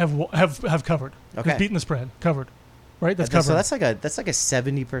won. have covered. Okay. Have beaten the spread. Covered. Right? That's So covered. that's like a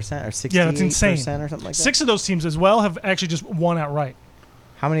 70% or 68% Yeah, that's insane. or something like that. 6 of those teams as well have actually just won outright.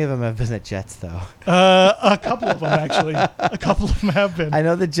 How many of them have been the Jets though? A couple of them actually. A couple of them have been. I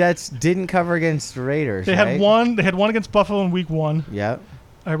know the Jets didn't cover against the Raiders. They right? had one. They had one against Buffalo in week 1. Yep.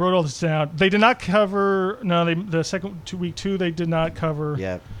 I wrote all this down. They did not cover. No, the second week 2 they did not cover.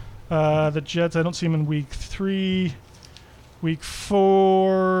 Yep. The Jets. I don't see them in week 3. Week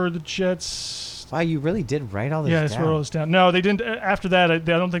 4, the Jets. Wow, you really did write all this Yeah, I down. just wrote all this down. No, they didn't. After that, I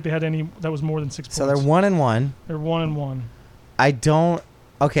don't think they had any. That was more than 6 points. So they're 1-1. They're 1-1. I don't.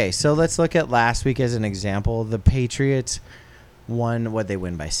 Okay, so let's look at last week as an example. The Patriots won. What they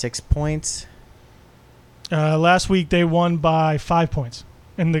win by 6 points. Last week they won by 5 points,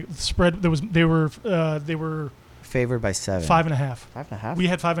 and the spread they were Favored by 7. 5.5. 5.5. We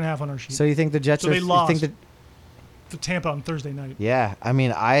had 5.5 on our sheet. So you think the Jets So are? they lost. You think To Tampa on Thursday night. yeah, I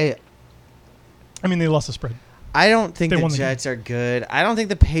mean, I They lost the spread. don't think They the won the Jets are good. I don't think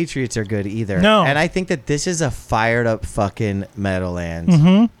the Patriots are good either. No. And I think that this is a fired up fucking Meadowlands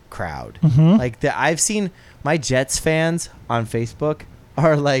Mm-hmm. crowd. Mm-hmm. Like I've seen my Jets fans on Facebook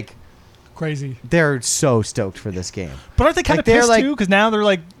are like Crazy. they're so stoked for this game. But aren't they kind Like, of they're pissed like- too? Because now they're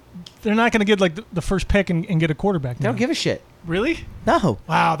not going to get like the first pick and get a quarterback. They don't give a shit. Really? No.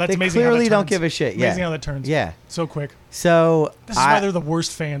 Wow, that's They amazing. how clearly that don't turns. give a shit. Yeah. Amazing how that turns. Yeah. So quick. So This is why they're the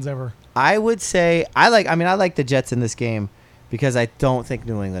worst fans ever. I would say I like the Jets in this game because I don't think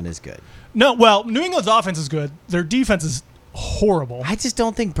New England is good. No, well, New England's offense is good. Their defense is horrible. I just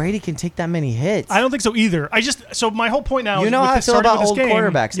don't think Brady can take that many hits. I don't think so either. So my whole point now You is know with how I this feel starting about with old this game,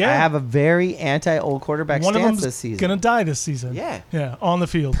 quarterbacks. Yeah. I have a very anti-old quarterback One of stance them's this season. gonna die this season. Yeah. Yeah, on the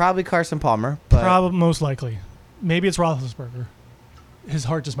field. Probably Carson Palmer, but Probably most likely. Maybe it's Roethlisberger. His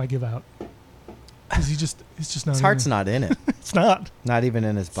heart just might give out. Because he's just not. his heart's not in it. It's not. Not even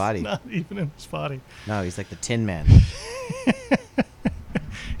in his body. Not even in his body. No, he's like the Tin Man.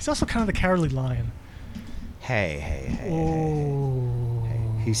 He's also kind of the cowardly lion. Hey. Oh.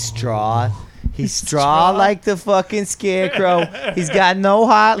 He's straw. He's straw straw. like the fucking scarecrow. He's got no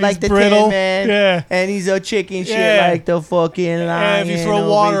heart He's like the brittle. Tin Man. Yeah. And he's a chicken shit Yeah. like the fucking lion. And if you throw over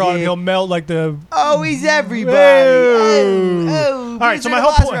water on him, here. he'll melt like the. Oh, he's everybody. Whoa. Oh. All right, so my Wizard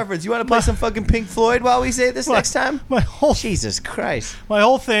of whole Oz point- reference. You want to play some fucking Pink Floyd while we say this next time? My whole Jesus Christ. My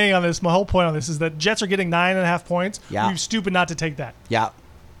whole thing on this, my whole point on this is that Jets are getting 9.5 points. Yeah. You're stupid not to take that. Yeah.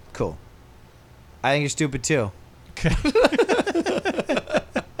 Cool. I think you're stupid too. Okay.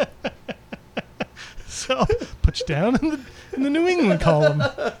 So put you down in the New England column.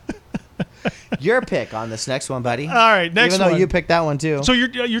 Your pick on this next one, buddy. All right, next Even though one. you picked that one too. So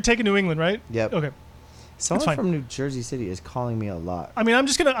you're taking New England, right? Yep. Okay. Someone fine. from New Jersey City is calling me a lot. I mean, I'm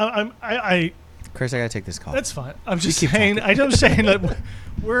just gonna. I Chris, I gotta take this call. That's fine. I'm just keep saying. I'm just saying that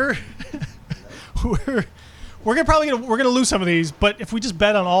we're gonna lose some of these. But if we just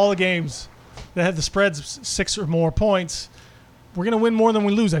bet on all the games that have the spreads 6 or more points, we're gonna win more than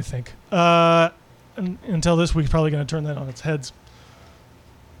we lose. I think. Until this week's probably gonna turn that on its heads.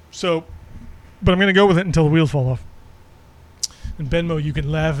 So, but I'm gonna go with it until the wheels fall off. And Benmo, you can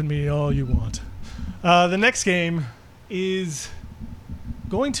laugh at me all you want. The next game is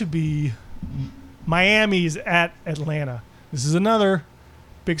going to be Miami's at Atlanta. This is another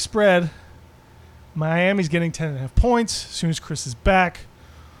big spread. Miami's getting 10.5 points. As soon as Chris is back,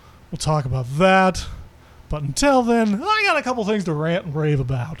 we'll talk about that. But until then, I got a couple things to rant and rave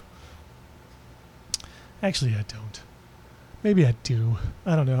about. Actually, I don't. Maybe I do.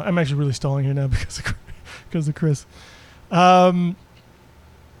 I don't know. I'm actually really stalling here now because of Chris. I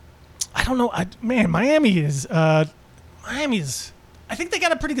don't know. Miami is. I think they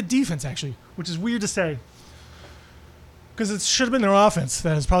got a pretty good defense, actually, which is weird to say. Because it should have been their offense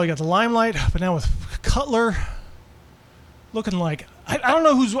that has probably got the limelight, but now with Cutler looking like I don't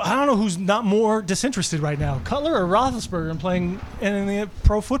know who's not more disinterested right now, Cutler or Roethlisberger, in playing in the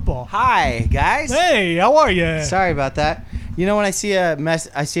pro football. Hi guys. Hey, how are you? Sorry about that. You know, when I see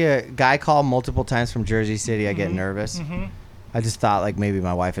a guy call multiple times from Jersey City, I get nervous. Mm-hmm. I just thought like maybe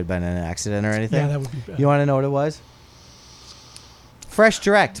my wife had been in an accident or anything. Yeah, that would be bad. You want to know what it was? Fresh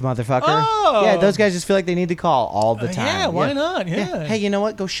Direct, motherfucker. Oh. Yeah, those guys just feel like they need to call all the time. Yeah, why not? Yeah. Hey, you know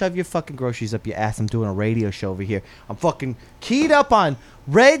what? Go shove your fucking groceries up your ass. I'm doing a radio show over here. I'm fucking keyed up on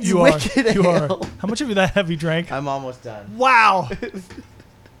Red's Wicked You Ale. are. How much of that have you drank? I'm almost done. Wow.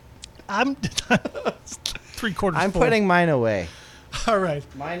 I'm 3/4 I'm full. putting mine away. All right.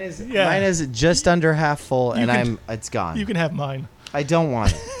 Mine is just under half full, and it's gone. You can have mine. I don't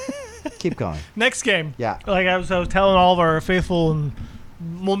want it. Keep going. Next game. Yeah. Like I was telling all of our faithful and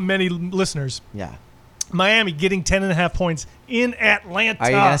many listeners, Yeah. Miami getting 10.5 points in Atlanta. Are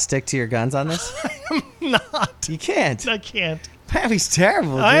you gonna stick to your guns on this? Not. You can't. I can't. Miami's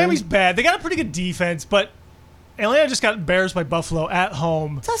terrible. Dude. Miami's bad. They got a pretty good defense, but Atlanta just got embarrassed by Buffalo at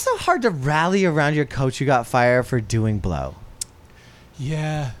home. It's also hard to rally around your coach who got fired for doing blow.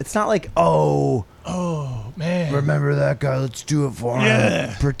 Yeah. It's not like, oh, man. remember that guy? Let's do it for Yeah.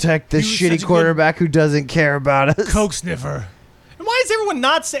 him. Protect the He was such a shitty good quarterback who doesn't care about us. Coke sniffer. And why is everyone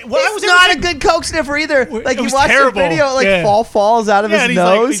not saying? Well, He's not a good Coke sniffer either. It Like, you was watch terrible. the video, like, Yeah. falls out of Yeah, his and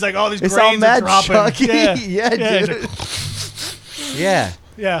nose. he's like, oh, these it's all grains are mad dropping. chunky. Yeah. Yeah, Yeah, dude. Yeah.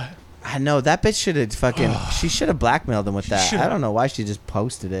 Yeah. I know. That bitch should have fucking... she should have blackmailed him with that. should've. I don't know why she just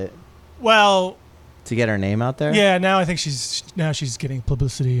posted it. Well, To get her name out there? yeah. Now I think she's getting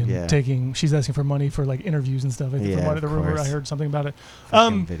publicity and Yeah. she's asking for money for like interviews and stuff. I think Yeah, from what of the rumor, course. I heard something about it.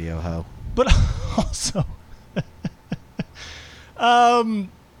 Fucking video hoe. But also,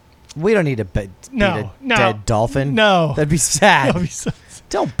 We don't need to beat No, a no, dead dolphin. no. That'd be sad. That'd be so-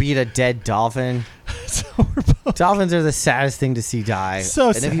 Don't beat a dead dolphin. so we're both- Dolphins are the saddest thing to see die. So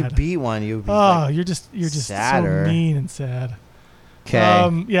and if you sad. beat one, you'd be oh, like, you're just sadder. so mean and sad. okay.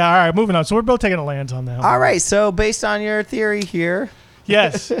 Yeah. All right. Moving on. So we're both taking a land on that. All right. So based on your theory here,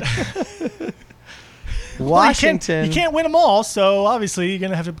 Yes. Washington. You can't win them all, so obviously you're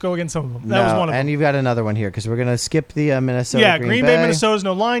gonna have to go against some of them. That was one of them. And you've got another one here because we're gonna skip the Minnesota. Yeah, Green Bay, Minnesota's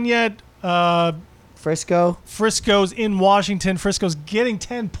no line yet. Frisco. Frisco's in Washington. Frisco's getting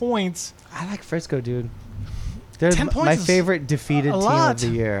 10 points. I like Frisco, dude. They're 10 points my is favorite defeated a team lot. of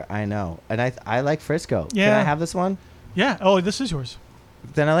the year. I know, and I like Frisco. Can Yeah. I have this one? Yeah. Oh, this is yours.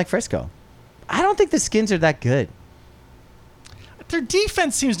 Then I like Frisco. I don't think the Skins are that good. Their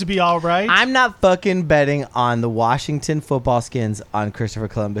defense seems to be all right. I'm not fucking betting on the Washington football Skins on Christopher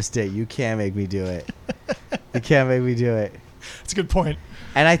Columbus Day. You can't make me do it. You can't make me do it. That's a good point.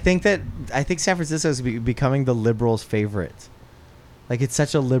 And I think San Francisco is becoming the liberals' favorite. Like, it's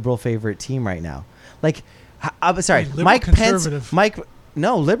such a liberal favorite team right now. Like, I'm sorry, Liberal, Mike Pence, conservative.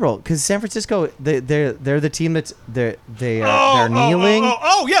 no, liberal, because San Francisco, they're the team that's they're kneeling.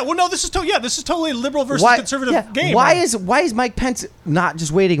 Oh, yeah. Well, no, this is totally a liberal versus conservative game. Why right? is Mike Pence not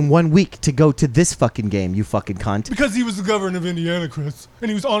just waiting 1 week to go to this fucking game? You fucking cunt. Because he was the governor of Indiana, Chris, and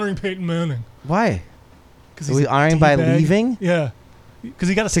he was honoring Peyton Manning. Why? Because Was he honoring by leaving? Yeah. Because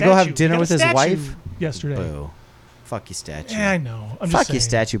he got a To statue. go have dinner He got with a his statue wife? yesterday. Boo. Fuck your statue. Yeah, I know. I'm Fuck just your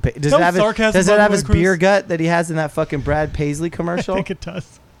saying. statue. Does Some it have sarcasm, does by it the have way, his Chris. beer gut that he has in that fucking Brad Paisley I commercial? think it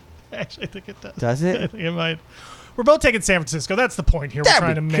does. Actually, I think it does. Does I it? think it might. We're both taking San Francisco. That's the point here. There We're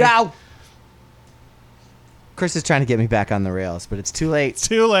trying to we make. go. Chris is trying to get me back on the rails, but it's too late.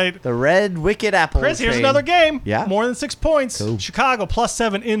 Too late. The red wicked apple. Chris, here's train. another game. Yeah. More than 6 points. Cool. Chicago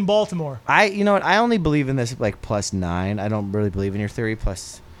 +7 in Baltimore. You know what? I only believe in this like +9. I don't really believe in your theory.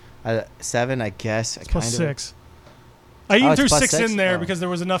 +7, I guess. I Plus kind of- 6. I even it's threw plus 6 6? in there Oh. because there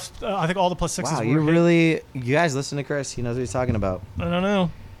was enough. I think all the +6s Wow, were you hit. you guys listen to Chris. He knows what he's talking about. I don't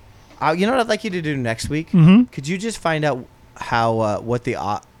know. You know what I'd like you to do next week? Mm-hmm. Could you just find out how what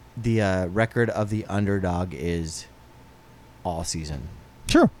the record of the underdog is all season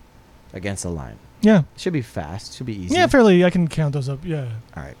Sure. against the line? Yeah. Should be fast. Should be easy. Yeah, fairly. I can count those up. Yeah.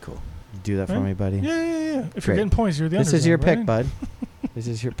 All right, cool. Do that for Right? me, buddy. Yeah. If Great. you're getting points, you're the This is underdog, your pick, right? bud. This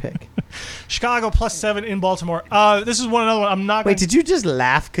is your pick. Chicago +7 in Baltimore. This is another one. I'm not. Wait, gonna, did you just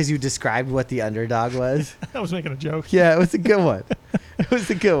laugh because you described what the underdog was? I was making a joke. Yeah, it was a good one. It was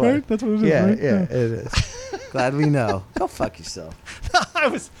a good one. Right? That's what it is. Yeah, right? yeah, it is. Glad we know. Go fuck yourself. I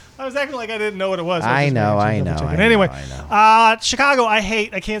was acting like I didn't know what it was. I was just know, making I sure know, double-checking. I know, Anyway, I Chicago,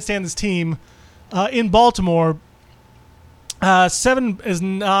 I can't stand this team. In Baltimore, 7 is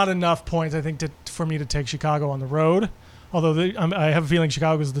not enough points, I think, for me to take Chicago on the road. Although I have a feeling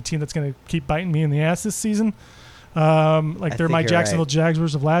Chicago is the team that's going to keep biting me in the ass this season. Like they're think my you're Jacksonville right.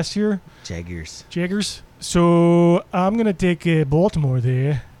 Jaguars of last year. Jaggers. So I'm going to take Baltimore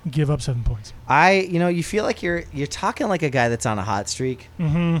there and give up 7 points. You feel like you're talking like a guy that's on a hot streak.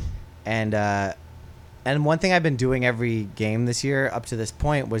 Mm-hmm. And one thing I've been doing every game this year up to this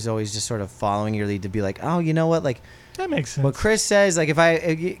point was always just sort of following your lead to be like, oh, you know what, like That makes sense. what Chris says, like if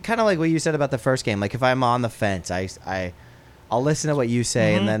I kind of like what you said about the first game, like if I'm on the fence, I'll listen to what you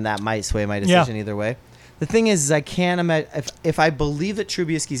say, and then that might sway my decision either way. The thing is I can't imagine if I believe that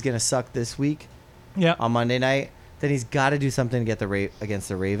Trubisky's going to suck this week on Monday night, then he's got to do something to get against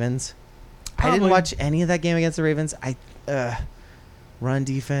the Ravens. I didn't watch any of that game against the Ravens. Run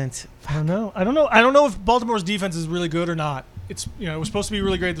defense. I don't know. I don't know if Baltimore's defense is really good or not. It's it was supposed to be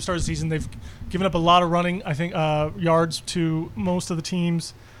really great at the start of the season. They've given up a lot of running, I think, yards to most of the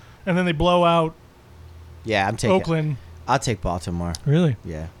teams, and then they blow out Yeah, I'm taking Oakland. I'll take Baltimore. Really?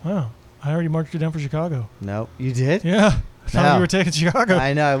 Yeah. Wow. I already marked you down for Chicago. Nope. You did? Yeah. I thought No. you were taking Chicago.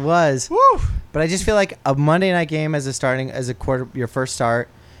 I know it was. Woo! But I just feel like a Monday night game as your first start,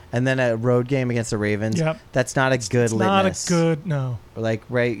 and then a road game against the Ravens. Yep. That's not a good It's not litmus. a good no. Like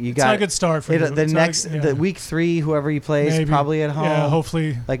right, you It's got not a good start for you. the It's not next a- yeah. the week 3, whoever he plays Maybe. probably at home. Yeah,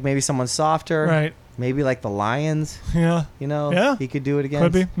 hopefully. Like maybe someone softer. Right. Maybe like the Lions. Yeah. Yeah. He could do it against.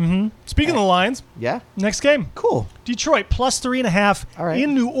 Could be. Mm-hmm. Speaking of the Lions, Yeah. next game, Cool. Detroit +3.5 All right.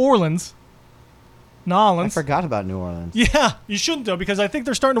 in New Orleans. I Nolans. forgot about New Orleans. Yeah, you shouldn't though, because I think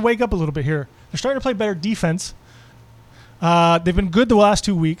they're starting to wake up a little bit here. They're starting to play better defense. They've been good the last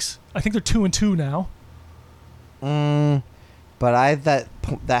 2 weeks. I think they're 2-2 now. But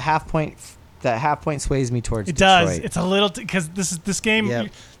that half point sways me towards It Detroit. does. It's a little because this game. Yep.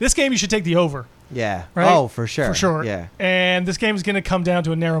 This game you should take the over. Yeah. Right? Oh, for sure. For sure. Yeah. And this game is going to come down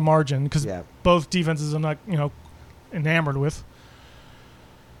to a narrow margin because Yeah. both defenses I'm not enamored with.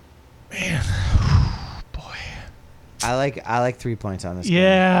 Man, boy. I like 3 points on this game.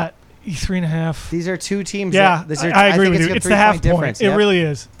 Yeah, 3.5. These are two teams. Yeah, I agree with think you. a It's the half 3-point point. difference. It Yep. really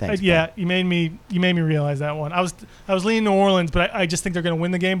is. Thanks, Yeah, you made me realize that one. I was leaning New Orleans, but I just think they're going to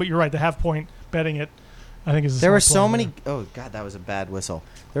win the game. But you're right. The half point betting it, I think is. There were smart so play many. there. Oh God, that was a bad whistle.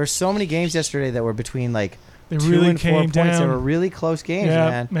 There were so many games yesterday that were between like They 2 really and 4 came points. They down. were really close games, Yeah,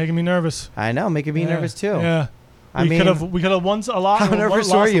 man. making me nervous. I know, making me Yeah, nervous too. Yeah. I we mean, could have won a lot. how and nervous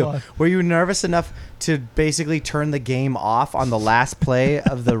lost were a you? lot. Were you nervous enough to basically turn the game off on the last play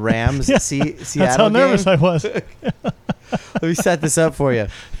of the Rams Yeah, Seattle That's how nervous game? I was. Let me set this up for you.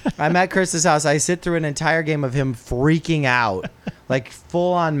 I'm at Chris's house. I sit through an entire game of him freaking out, like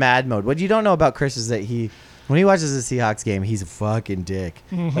full on mad mode. What you don't know about Chris is that when he watches the Seahawks game, he's a fucking dick.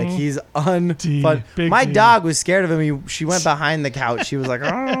 Like he's unfun. Big My D. dog was scared of him. She went behind the couch. She was like,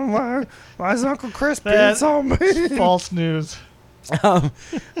 "Oh, why is Uncle Chris being That- so mean?" False news, Um,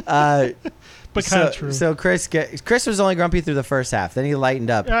 but kind of true. So Chris was only grumpy through the first half. Then he lightened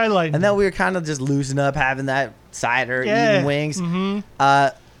up. I like. And then we were kind of just loosening up, having that cider, eating wings.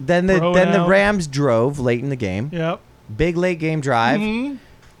 Mm-hmm. Then the Throwing out. Rams drove late in the game. Yep. Big late game drive. Mhm.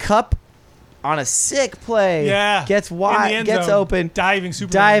 Cup on a sick play. Yeah. Gets In wide, the end gets zone. open,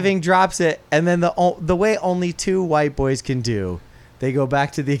 Diving, drops it, and then the way only 2 white boys can do. They go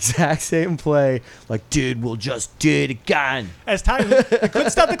back to the exact same play. Like, dude, we'll just do it again. As time, they couldn't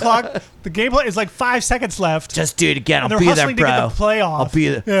stop the clock. The gameplay is like 5 seconds left. Just do it again. and I'll they're be there, hustling to get bro. the play off. I'll be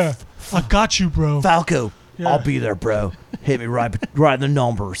there. Yeah. I got you, bro. Falco, Yeah. I'll be there, bro. Hit me right in the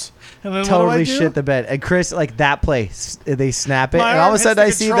numbers. And then Totally what do I do? shit the bed. And Chris, like that play, they snap it, My and all arm of a hits sudden the I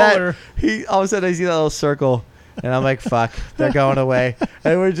see controller. that. All of a sudden I see that little circle, and I'm like, "Fuck, they're going away."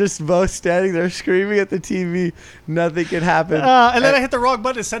 And we're just both standing there screaming at the TV. Nothing can happen. And then I hit the wrong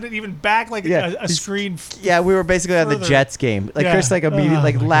button and sent it even back like Yeah. a screen. Yeah, we were basically on the further. Jets game. Like Yeah. Chris, like immediately, Oh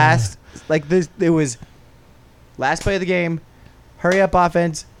like my last, like this. It was last play of the game. Hurry up,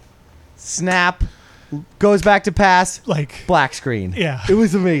 offense. Snap. Goes back to pass. Like, Black screen. yeah. It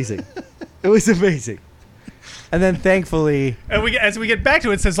was amazing. It was amazing. And then thankfully, And as we get back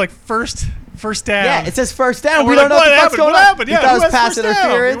to it, it says like first down. yeah, it says first down. And We we're don't know like, what the fuck's happened? going What on. happened? We Yeah, thought who it was has pass first down?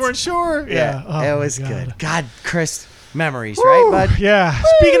 interference. We weren't sure. Yeah, Oh it my was God. good. God, Chris, Memories, right, bud? Yeah.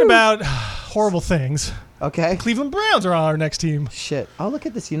 Speaking about horrible things, Okay. Cleveland Browns are on our next team. Shit. Oh, look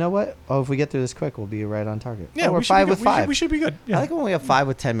at this. You know what? Oh, if we get through this quick, we'll be right on target. Yeah, we're we should be 5 good. with 5. We should be good. Yeah. I like when we have 5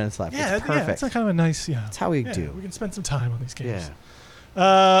 with 10 minutes left. Yeah, It's perfect. yeah, it's kind of a nice. Yeah, That's how we yeah, do. We can spend some time on these games.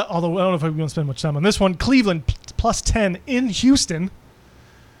 Yeah. Although I don't know if we're going to spend much time on this one. Cleveland plus 10 in Houston.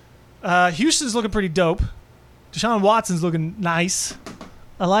 Houston's looking pretty dope. Deshaun Watson's looking nice.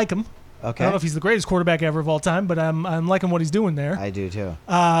 I like him. Okay. I don't know if he's the greatest quarterback ever of all time, but I'm liking what he's doing there. I do too.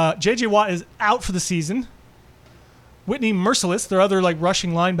 J.J. Watt is out for the season. Whitney Merciless, their other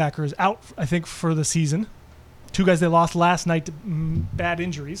rushing linebacker, is out, I think, for the season. 2 guys they lost last night to bad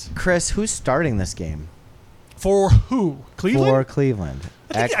injuries. Chris, who's starting this game? For who? Cleveland? For Cleveland.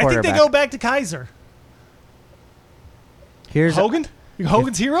 I think they go back to Kaiser. Here's Hogan?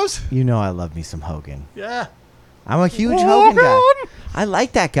 Hogan's Heroes? You know I love me some Hogan. Yeah. I'm a huge Hogan guy. I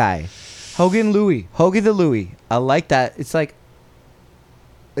like that guy. Hogan Louie. Hogan the Louie. I like that. It's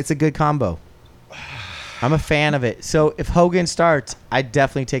a good combo. I'm a fan of it. So if Hogan starts, I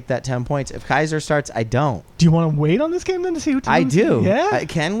definitely take that 10 points. If Kaiser starts, I don't. Do you want to wait on this game then to see who I do. Yeah?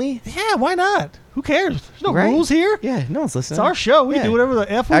 Can we? Yeah, why not? Who cares? There's no Right? rules here. Yeah, no one's listening. It's our show. We Yeah. do whatever the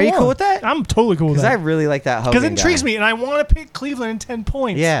F we Are want. you cool with that? I'm totally cool with Because I that. really like that Hogan Because it intrigues guy. me, and I want to pick Cleveland in 10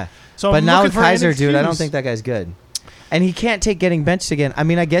 points. Yeah. So But I'm now looking with for an Kaiser, dude, I don't excuse. think that guy's good. And he can't take getting benched again. I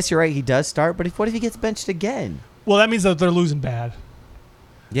mean, I guess you're right. He does start, but what if he gets benched again? Well, that means that they're losing bad.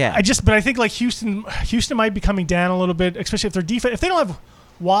 Yeah. But I think Houston might be coming down a little bit, especially if their defense. If they don't have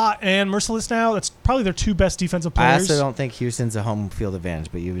Watt and Merciless now, that's probably their 2 best defensive I players. also don't think Houston's a home field advantage,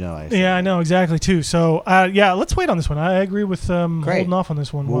 but Yeah, I know exactly too. So yeah, let's wait on this one. I agree with holding off on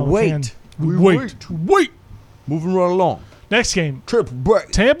this one. We'll while we can. wait. Wait. Moving right along. Next game, Triple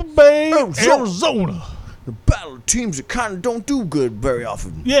break. Tampa Bay, Arizona. Arizona. The battle of teams that kind of don't do good very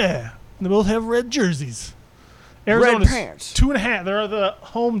often. Yeah, they both have red jerseys. Arizona's pants. 2.5. They're the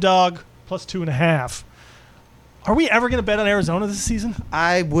home dog plus 2.5. Are we ever going to bet on Arizona this season?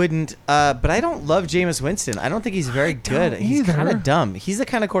 I wouldn't, but I don't love Jameis Winston. I don't think he's very good. He's either. kind of dumb. He's the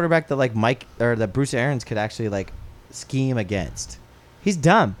kind of quarterback that Mike or that Bruce Arians could actually scheme against. He's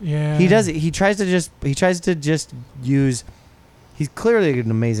dumb. Yeah. He does. He tries to just use. He's clearly an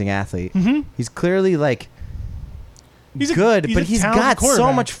amazing athlete. Mm-hmm. He's clearly He's good, a but he's talented got so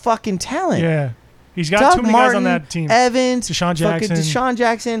quarterback. much fucking talent. Yeah. He's got Doug too many Martin, guys on that team. Evans, Deshaun fucking Jackson. Deshaun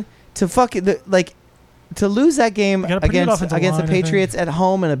Jackson to to lose that game You got a pretty good against offensive the line, I think. Patriots at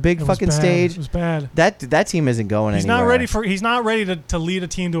home in a big It was fucking bad. stage. It was bad. That team isn't going He's anywhere. He's not ready to lead a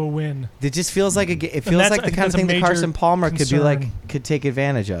team to a win. It just feels like it feels that's- like I the think kind of that's a thing that major Carson Palmer concern. could take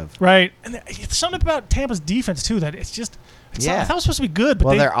advantage of. Right. And it's something about Tampa's defense too that it's just. Yeah. I thought it was supposed to be good, but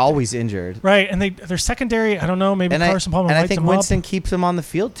Well, they're always injured. right, and their secondary. I don't know. Maybe And Carson Palmer I lights think them Winston keeps them on the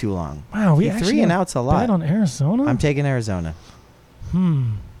field too long. up. Wow, we He actually 3 and outs a lot. bet on Arizona. I'm taking Arizona.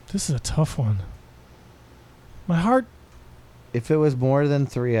 This is a tough one. My heart. If it was more than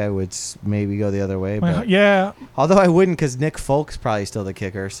 3, I would maybe go the other way. But Yeah. although I wouldn't, because Nick Folk's probably still the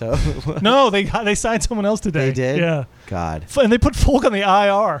kicker. So No, they signed someone else today. They did? Yeah. God, And they put Folk on the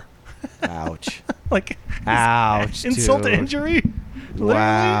IR. ouch, Like ouch, insult to dude. injury. Literally.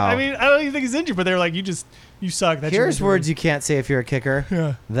 Wow. I mean, I don't even think he's injured, but they're like, you suck. That's your Here's injury. words you can't say if you're a kicker.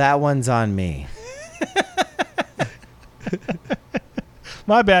 Yeah. That one's on me.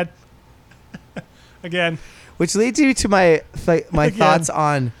 My bad. Again. Which leads you to my Again. thoughts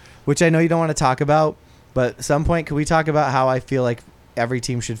on, which I know you don't want to talk about, but at some point, could we talk about how I feel like every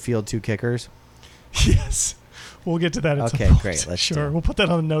team should field 2 kickers? Yes. We'll get to that at Okay, some point. great. Let's sure. do it. We'll put that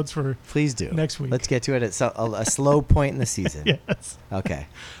on the notes for Please do. next week. Let's get to it at a slow point in the season. Yes. Okay.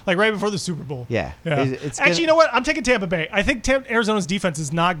 Like right before the Super Bowl. Yeah. Yeah. Actually, you know what? I'm taking Tampa Bay. I think Arizona's defense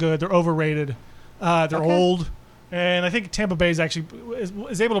is not good. They're overrated. They're old. And I think Tampa Bay is actually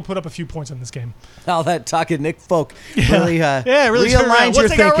is able to put up a few points in this game. All that talking Nick Folk really, really realigns your Once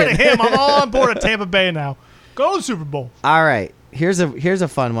they got rid of thinking. him, I'm all on board at Tampa Bay now. Go to the Super Bowl. All right. Here's a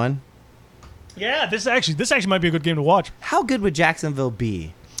fun one. Yeah, this actually might be a good game to watch How good would Jacksonville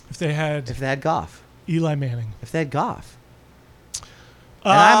be if they had Goff? Eli Manning. If they had Goff.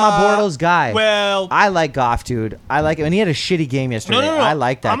 And I'm a Bortles guy. Well, I like Goff, dude. I like him. And he had a shitty game yesterday. no. I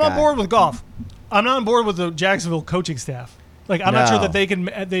like that I'm guy. on board with Goff. I'm not on board with the Jacksonville coaching staff. Like, I'm not sure No.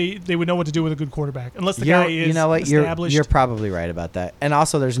 that they would know what to do with a good quarterback unless the You're- guy is you know what? established. You're probably right about that. And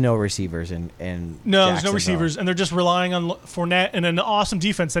also, there's no receivers in No, there's no Jacksonville. receivers, and they're just relying on Fournette and an awesome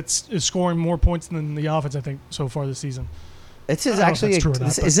defense is scoring more points than the offense, I think, so far this season. This I is don't know if actually that's true or not,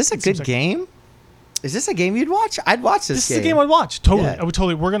 is but this a it seems good like- game? Is this a game you'd watch? I'd watch this game. This is a game I'd watch. Totally. Yeah. I would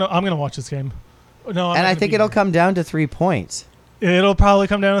totally. I'm gonna watch this game. No, I'm And not I gonna think be it'll here. come down to 3 points. It'll probably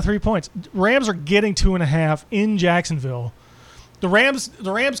come down to 3 points. Rams are getting 2.5 in Jacksonville. The Rams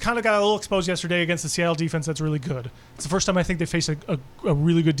kind of got a little exposed yesterday against the Seattle defense. That's really good. It's the first time I think they face a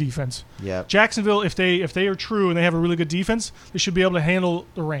really good defense. Yeah. Jacksonville, if they are true and they have a really good defense, they should be able to handle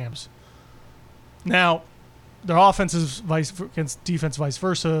the Rams. Now, their offense is against defense, vice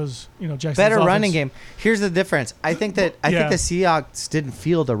versa. Is, Jacksonville's Better offense. running game. Here's the difference. I think the Seahawks didn't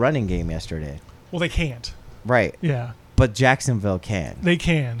field a running game yesterday. Well, they can't. Right. Yeah. But Jacksonville can. They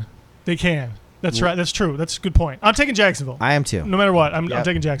can. That's right. That's true. That's a good point. I'm taking Jacksonville. I am too. No matter what, I'm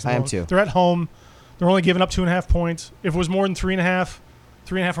taking Jacksonville. I am too. They're at home. They're only giving up 2.5 points. If it was more than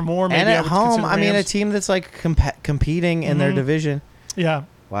 3.5 or more, maybe And I at would home, consider I mean, a Rams. team that's like competing in their division. Yeah.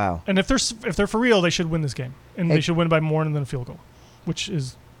 Wow. And if they're for real, they should win this game, and they should win by more than a field goal, which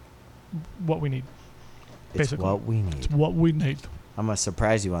is what we need. It's Basically, what we need. It's what we need. I'm gonna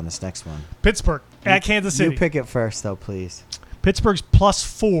surprise you on this next one. Pittsburgh at Kansas City. You pick it first, though, please. Pittsburgh's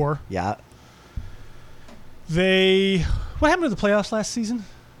 +4. Yeah. What happened to the playoffs last season?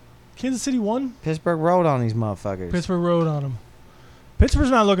 Kansas City won. Pittsburgh rode on these motherfuckers. Pittsburgh rode on them. Pittsburgh's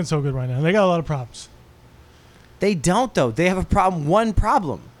not looking so good right now. They got a lot of problems. They don't, though. They have a problem. One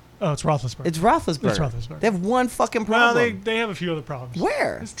problem. Oh, it's Roethlisberger. It's Roethlisberger. It's Roethlisberger. They have one fucking Well, problem. they have a few other problems.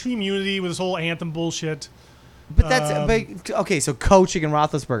 Where? It's team unity with this whole anthem bullshit. But okay. So coaching and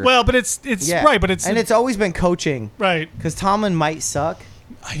Roethlisberger. Well, but it's Yeah. right, but it's always been coaching right. because Tomlin might suck.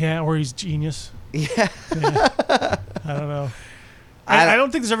 Yeah, or he's genius. Yeah. Yeah. I don't know. I don't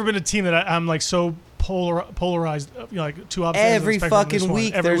think there's ever been a team that I'm like so polarized, like two opposites. Every fucking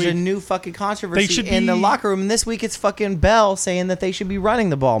week, there's a new fucking controversy in the locker room. And this week, it's fucking Bell saying that they should be running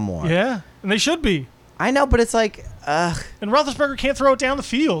the ball more. Yeah, and they should be. I know, but it's like, ugh. And Roethlisberger can't throw it down the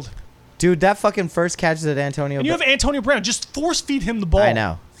field. Dude, that fucking first catch that Antonio. And you have Antonio Brown. Just force feed him the ball. I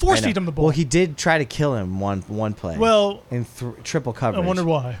know. Feed him the ball. Well, he did try to kill him one play. Well, in triple coverage. I wonder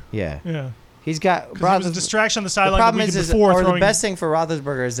why. Yeah. Yeah. He's got. Because it was a distraction on the sideline. The problem before the best thing for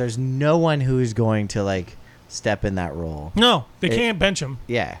Roethlisberger is there's no one who is going to like step in that role. No, they can't bench him.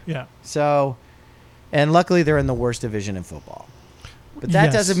 Yeah. Yeah. So, and luckily they're in the worst division in football. But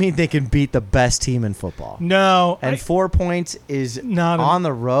that doesn't mean they can beat the best team in football. No. And 4 points is not on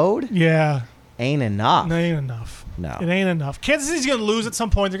the road. Yeah. Ain't enough. No, ain't enough. No. It ain't enough. Kansas City's going to lose at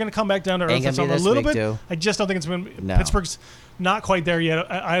some point. They're going to come back down to earth a little bit. Too. I just don't think it's going to. No. Pittsburgh's not quite there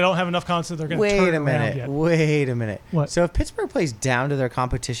yet. I don't have enough confidence they're going to turn it around yet. Wait a minute. What? So if Pittsburgh plays down to their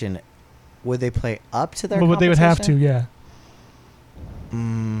competition, would they play up to their competition? They would have to, yeah.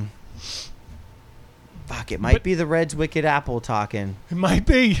 Fuck, it might be the Reds' wicked apple talking. It might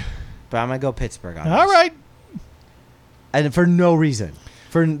be. But I'm going to go Pittsburgh on All this. right. And for no reason.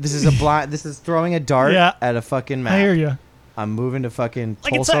 This is throwing a dart at a fucking map. I hear you. I'm moving to fucking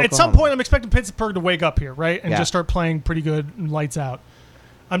like Tulsa, at some point, I'm expecting Pittsburgh to wake up here, right, and just start playing pretty good and lights out.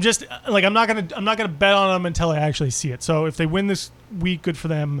 I'm just like I'm not gonna bet on them until I actually see it. So if they win this week, good for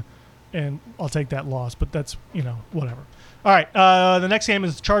them, and I'll take that loss. But that's whatever. All right, the next game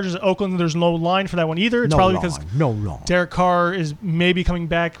is Chargers at Oakland. There's no line for that one either. It's probably because Derek Carr is maybe coming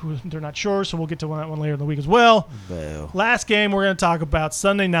back. They're not sure, so we'll get to that one later in the week as well. Boo. Last game we're going to talk about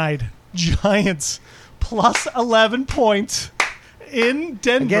Sunday night. Giants plus 11 points in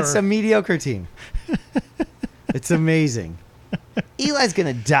Denver. Against a mediocre team. It's amazing. Eli's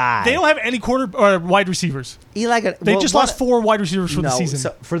going to die. They don't have any quarter or wide receivers. They just lost 4 wide receivers for the season.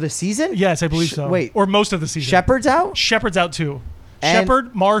 So for the season? Yes, I believe so. Wait. Or most of the season. Shepard's out? Shepard's out too. And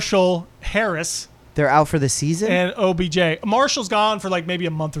Shepard, Marshall, Harris. They're out for the season? And OBJ. Marshall's gone for like maybe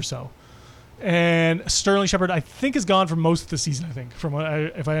a month or so. And Sterling Shepard, I think, is gone for most of the season, I think, from what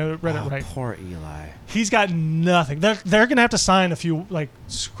if I read it right. Poor Eli. He's got nothing. They're going to have to sign a few, like,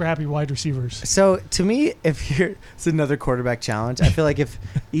 scrappy wide receivers. So, to me, it's another quarterback challenge. I feel like if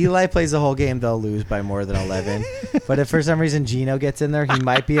Eli plays the whole game, they'll lose by more than 11. But if for some reason Geno gets in there, he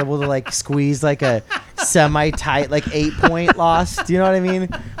might be able to, like, squeeze, like, a semi-tight, like, 8-point loss. Do you know what I mean?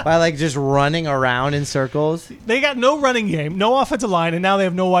 By, like, just running around in circles. They got no running game, no offensive line, and now they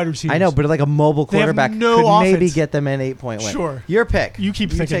have no wide receivers. I know, but, like, a mobile quarterback no could maybe offense. get them an 8-point win. Sure. Your pick. You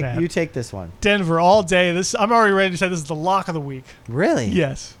keep thinking that. You take this one. Denver all day. I'm already ready to say this is the lock of the week. Really?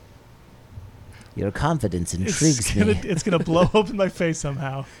 Yes. Your confidence intrigues me. It's gonna blow open my face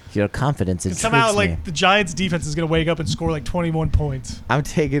somehow. Your confidence intrigues somehow, me. like, the Giants' defense is gonna wake up and score like 21 points. I'm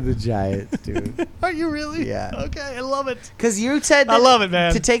taking the Giants, dude. Are you really? Yeah. Okay, I love it. Because you said I love it,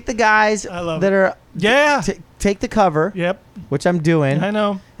 man. to take the guys that are take the cover. Yep. Which I'm doing. I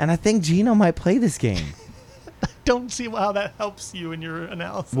know. And I think Geno might play this game. Don't see how that helps you in your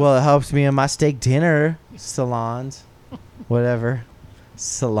analysis. Well, it helps me in my steak dinner salons, whatever,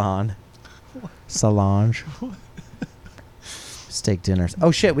 salon. Solange. Steak dinners.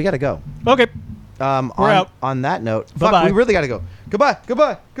 Oh shit, we gotta go. Okay. We're out. On that note, Bye-bye. fuck, we really gotta go. Goodbye.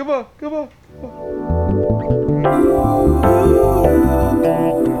 Goodbye. Goodbye. Goodbye.